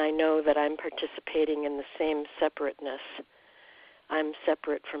 then I know that I'm participating in the same separateness. I'm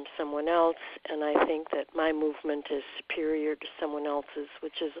separate from someone else, and I think that my movement is superior to someone else's,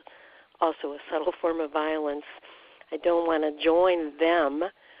 which is also a subtle form of violence. I don't want to join them,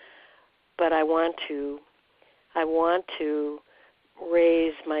 but I want to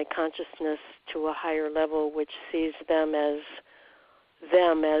raise my consciousness to a higher level, which sees them as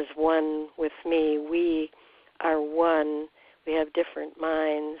one with me. We are one. We have different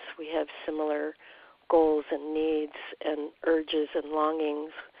minds. We have similar goals and needs and urges and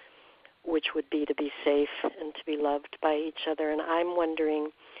longings, which would be to be safe and to be loved by each other. And I'm wondering,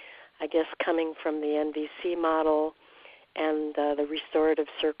 I guess coming from the NVC model and the restorative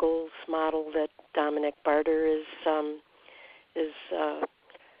circles model that Dominic Barter is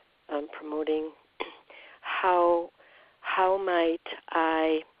promoting, how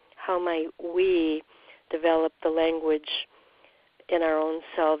might we develop the language in our own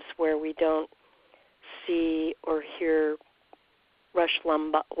selves where we don't see or hear Rush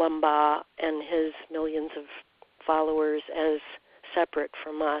Limbaugh and his millions of followers as separate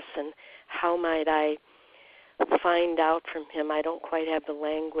from us, and how might I find out from him? I don't quite have the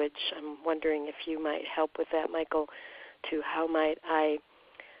language. I'm wondering if you might help with that, Michael, to how might I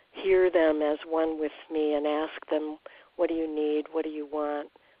hear them as one with me and ask them, what do you need? What do you want?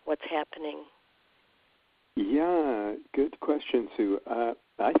 What's happening? Yeah, good question, Sue.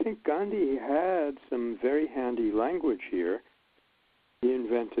 I think Gandhi had some very handy language here. He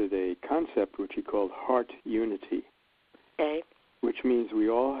invented a concept which he called heart unity. Okay. Which means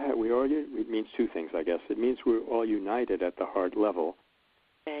it means two things, I guess. It means we're all united at the heart level,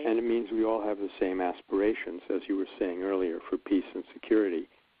 Okay. and it means we all have the same aspirations, as you were saying earlier, for peace and security.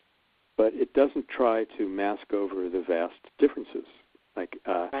 But it doesn't try to mask over the vast differences.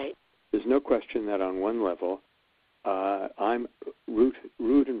 Right. There's no question that on one level, I'm root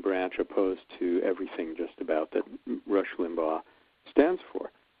and branch opposed to everything just about that Rush Limbaugh stands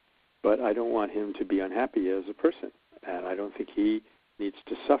for. But I don't want him to be unhappy as a person. And I don't think he needs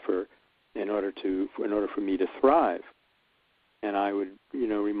to suffer in order for me to thrive. And I would,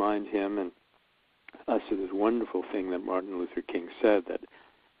 remind him and us of this wonderful thing that Martin Luther King said, that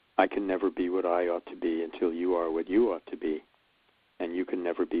I can never be what I ought to be until you are what you ought to be, and you can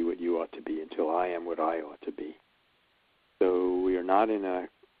never be what you ought to be until I am what I ought to be. So we are not in a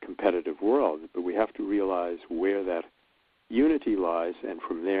competitive world, but we have to realize where that unity lies, and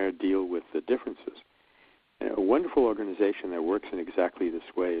from there deal with the differences. And a wonderful organization that works in exactly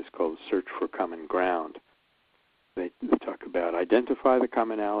this way is called Search for Common Ground. They talk about identify the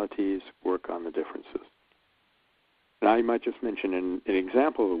commonalities, work on the differences. And I might just mention an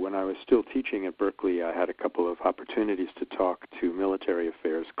example. When I was still teaching at Berkeley, I had a couple of opportunities to talk to military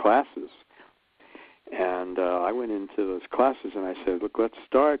affairs classes. And I went into those classes and I said, look, let's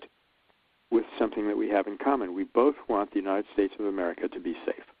start with something that we have in common. We both want the United States of America to be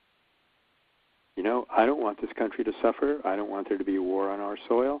safe. I don't want this country to suffer. I don't want there to be a war on our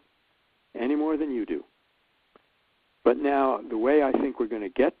soil any more than you do. But now, the way I think we're going to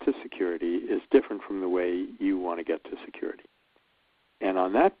get to security is different from the way you want to get to security. And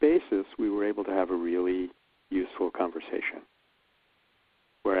on that basis, we were able to have a really useful conversation.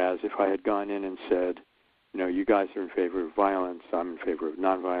 Whereas if I had gone in and said, you guys are in favor of violence, I'm in favor of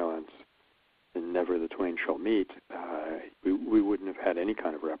nonviolence, and never the twain shall meet, we wouldn't have had any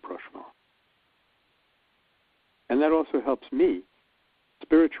kind of rapprochement. And that also helps me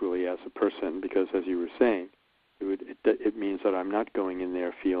spiritually as a person, because as you were saying, it means that I'm not going in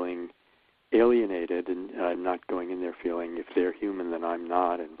there feeling alienated, and I'm not going in there feeling if they're human then I'm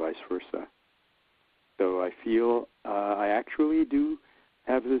not, and vice versa. So I feel I actually do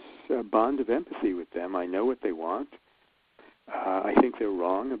have this bond of empathy with them. I know what they want. I think they're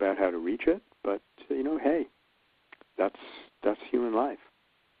wrong about how to reach it, but hey, that's human life.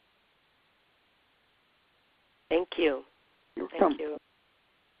 Thank you. You're Thank welcome. you.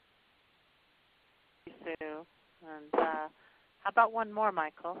 Thank you, Sue. And how about one more,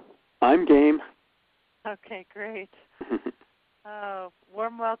 Michael? I'm game. Okay, great.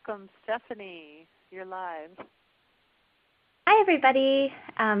 Warm welcome, Stephanie. You're live. Hi, everybody.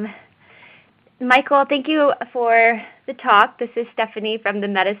 Michael, thank you for the talk. This is Stephanie from the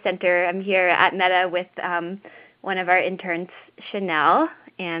Meta Center. I'm here at Meta with one of our interns, Chanel,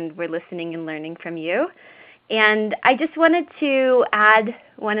 and we're listening and learning from you. And I just wanted to add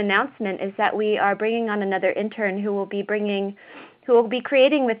one announcement, is that we are bringing on another intern who will be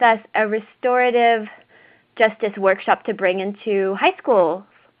creating with us a restorative justice workshop to bring into high school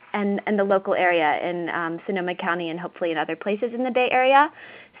and the local area in Sonoma County and hopefully in other places in the Bay Area.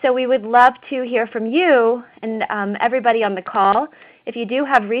 So we would love to hear from you and everybody on the call. If you do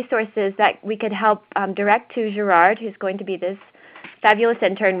have resources that we could help direct to Gerard, who's going to be this fabulous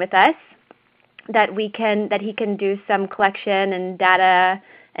intern with us, that he can do some collection and data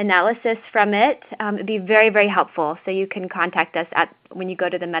analysis from it, it'd be very, very helpful. So you can contact us when you go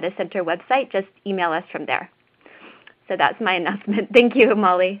to the Meta Center website, just email us from there. So that's my announcement. Thank you,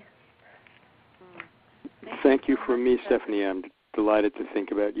 Molly. Thank you from me, Stephanie. I'm delighted to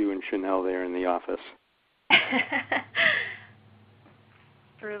think about you and Chanel there in the office.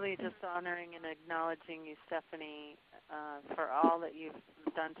 truly just honoring and acknowledging you, Stephanie, for all that you've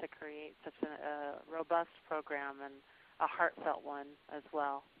done to create such a robust program and a heartfelt one as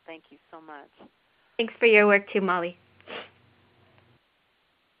well. Thank you so much. Thanks for your work too, Molly.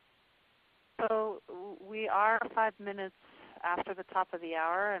 So we are 5 minutes after the top of the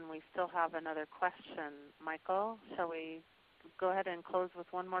hour, and we still have another question. Michael, shall we go ahead and close with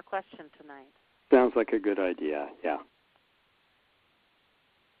one more question tonight? Sounds like a good idea, yeah.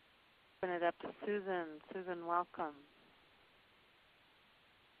 Open it up to Susan. Susan, welcome.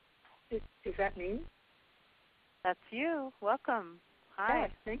 Is that me? That's you. Welcome. Hi.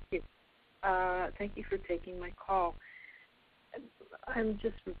 Yes, thank you. Thank you for taking my call. I'm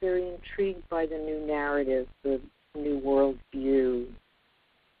just very intrigued by the new narrative, the new world view,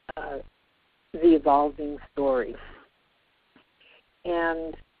 the evolving story.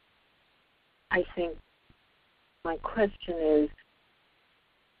 And I think my question is,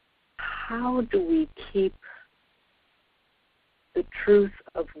 how do we keep the truth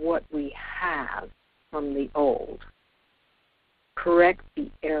of what we have from the old, correct the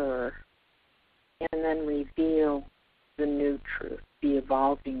error, and then reveal the new truth, the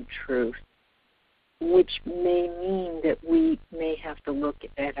evolving truth, which may mean that we may have to look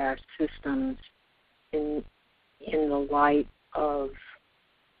at our systems in the light of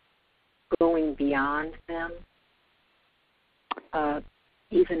going beyond them,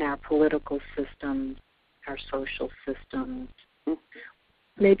 even our political systems, our social systems.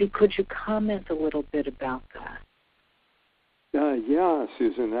 Maybe could you comment a little bit about that? Yeah,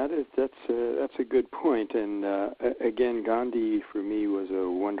 Susan, that's a good point. And again, Gandhi for me was a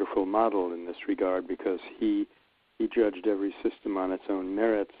wonderful model in this regard because he judged every system on its own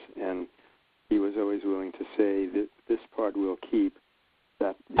merits, and he was always willing to say that this part we'll keep.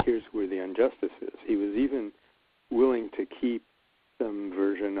 That here's where the injustice is. He was even willing to keep some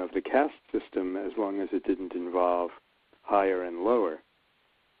version of the caste system as long as it didn't involve higher and lower.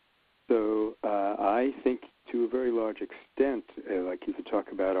 So I think to a very large extent, like if you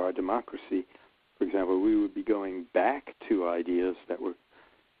talk about our democracy, for example, we would be going back to ideas that were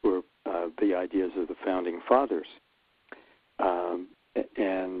the ideas of the founding fathers.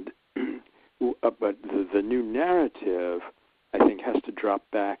 But the new narrative, I think, has to drop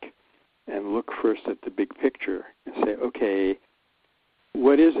back and look first at the big picture and say, okay,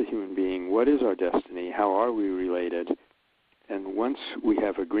 what is a human being? What is our destiny? How are we related? And once we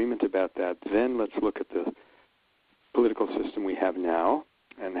have agreement about that, then let's look at the political system we have now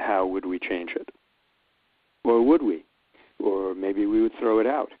and how would we change it? Or would we? Or maybe we would throw it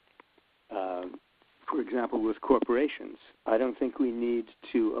out. For example, with corporations, I don't think we need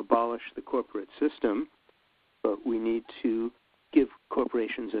to abolish the corporate system, but we need to give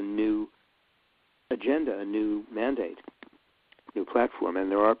corporations a new agenda, a new mandate, new platform. And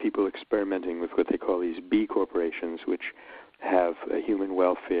there are people experimenting with what they call these B corporations, which have human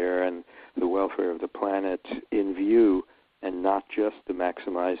welfare and the welfare of the planet in view and not just the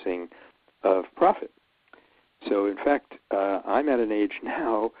maximizing of profit. So, in fact, I'm at an age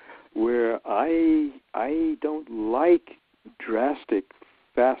now where I don't like drastic,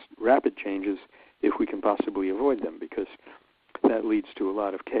 fast, rapid changes if we can possibly avoid them, because that leads to a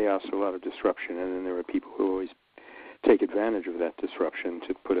lot of chaos, a lot of disruption, and then there are people who always take advantage of that disruption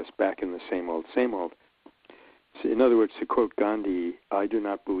to put us back in the same old, same old. So in other words, to quote Gandhi, I do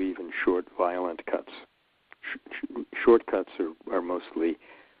not believe in short, violent cuts. Shortcuts are mostly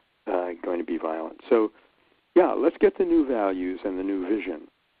going to be violent. So, yeah, let's get the new values and the new vision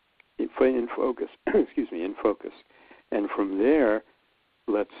in focus. In focus, and from there,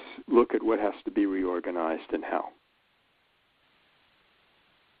 let's look at what has to be reorganized and how.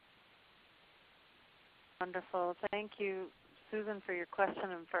 Wonderful. Thank you, Susan, for your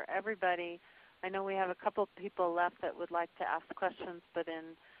question, and for everybody. I know we have a couple people left that would like to ask questions, but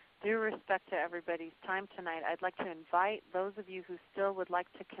in due respect to everybody's time tonight, I'd like to invite those of you who still would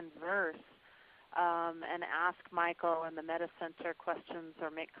like to converse and ask Michael and the Metta Center questions or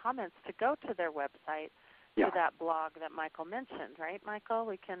make comments to go to their website, to that blog that Michael mentioned, right, Michael?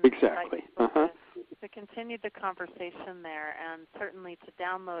 We can exactly to continue the conversation there, and certainly to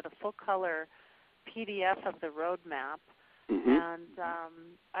download a full-color PDF of the roadmap. Mm-hmm. And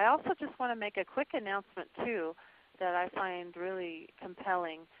I also just want to make a quick announcement, too, that I find really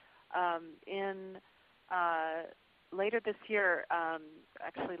compelling. Later this year,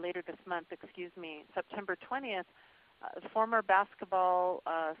 actually later this month, September 20th, former basketball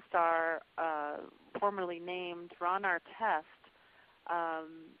star, formerly named Ron Artest,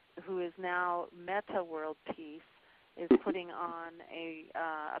 who is now Metta World Peace, is putting on a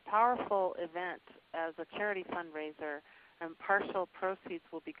powerful event as a charity fundraiser and partial proceeds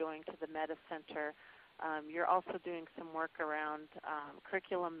will be going to the Metta Center. You're also doing some work around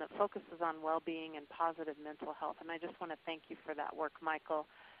curriculum that focuses on well-being and positive mental health, and I just want to thank you for that work, Michael,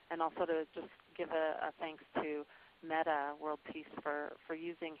 and also to just give a thanks to Metta World Peace for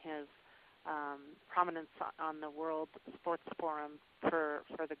using his prominence on the World Sports Forum for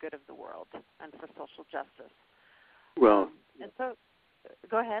the good of the world and for social justice. Well, and so,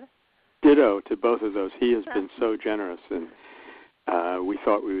 go ahead. Ditto to both of those. He has been so generous, and we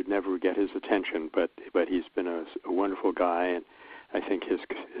thought we would never get his attention, but he's been a wonderful guy, and I think his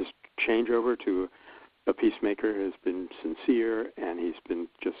changeover to a peacemaker has been sincere, and he's been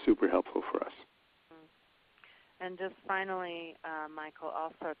just super helpful for us. And just finally, Michael,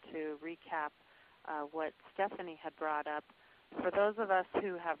 also to recap what Stephanie had brought up, for those of us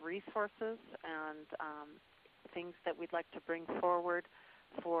who have resources and things that we'd like to bring forward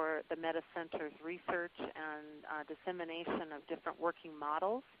for the Metta Center's research and dissemination of different working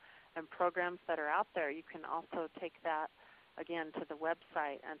models and programs that are out there, you can also take that, again, to the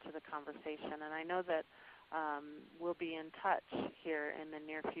website and to the conversation. And I know that we'll be in touch here in the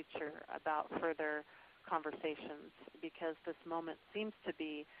near future about further conversations, because this moment seems to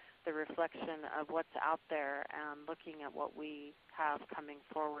be the reflection of what's out there and looking at what we have coming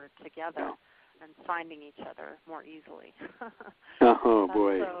forward together and finding each other more easily. Oh,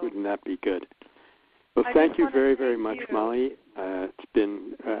 boy, wouldn't that be good? Well, thank you very, very much, Molly. It's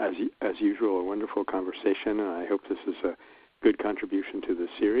been, as usual, a wonderful conversation, and I hope this is a good contribution to the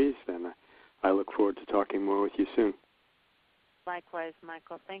series, and I look forward to talking more with you soon. Likewise,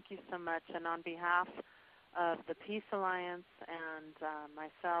 Michael. Thank you so much. And on behalf of the Peace Alliance and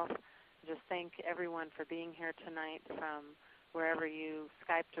myself, just thank everyone for being here tonight from wherever you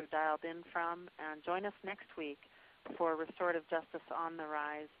Skyped or dialed in from. And join us next week for Restorative Justice on the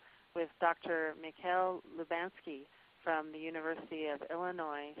Rise with Dr. Mikhail Lubansky from the University of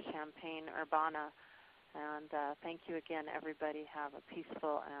Illinois, Champaign-Urbana. And thank you again, everybody. Have a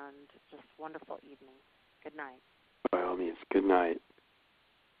peaceful and just wonderful evening. Good night. By all means, good night.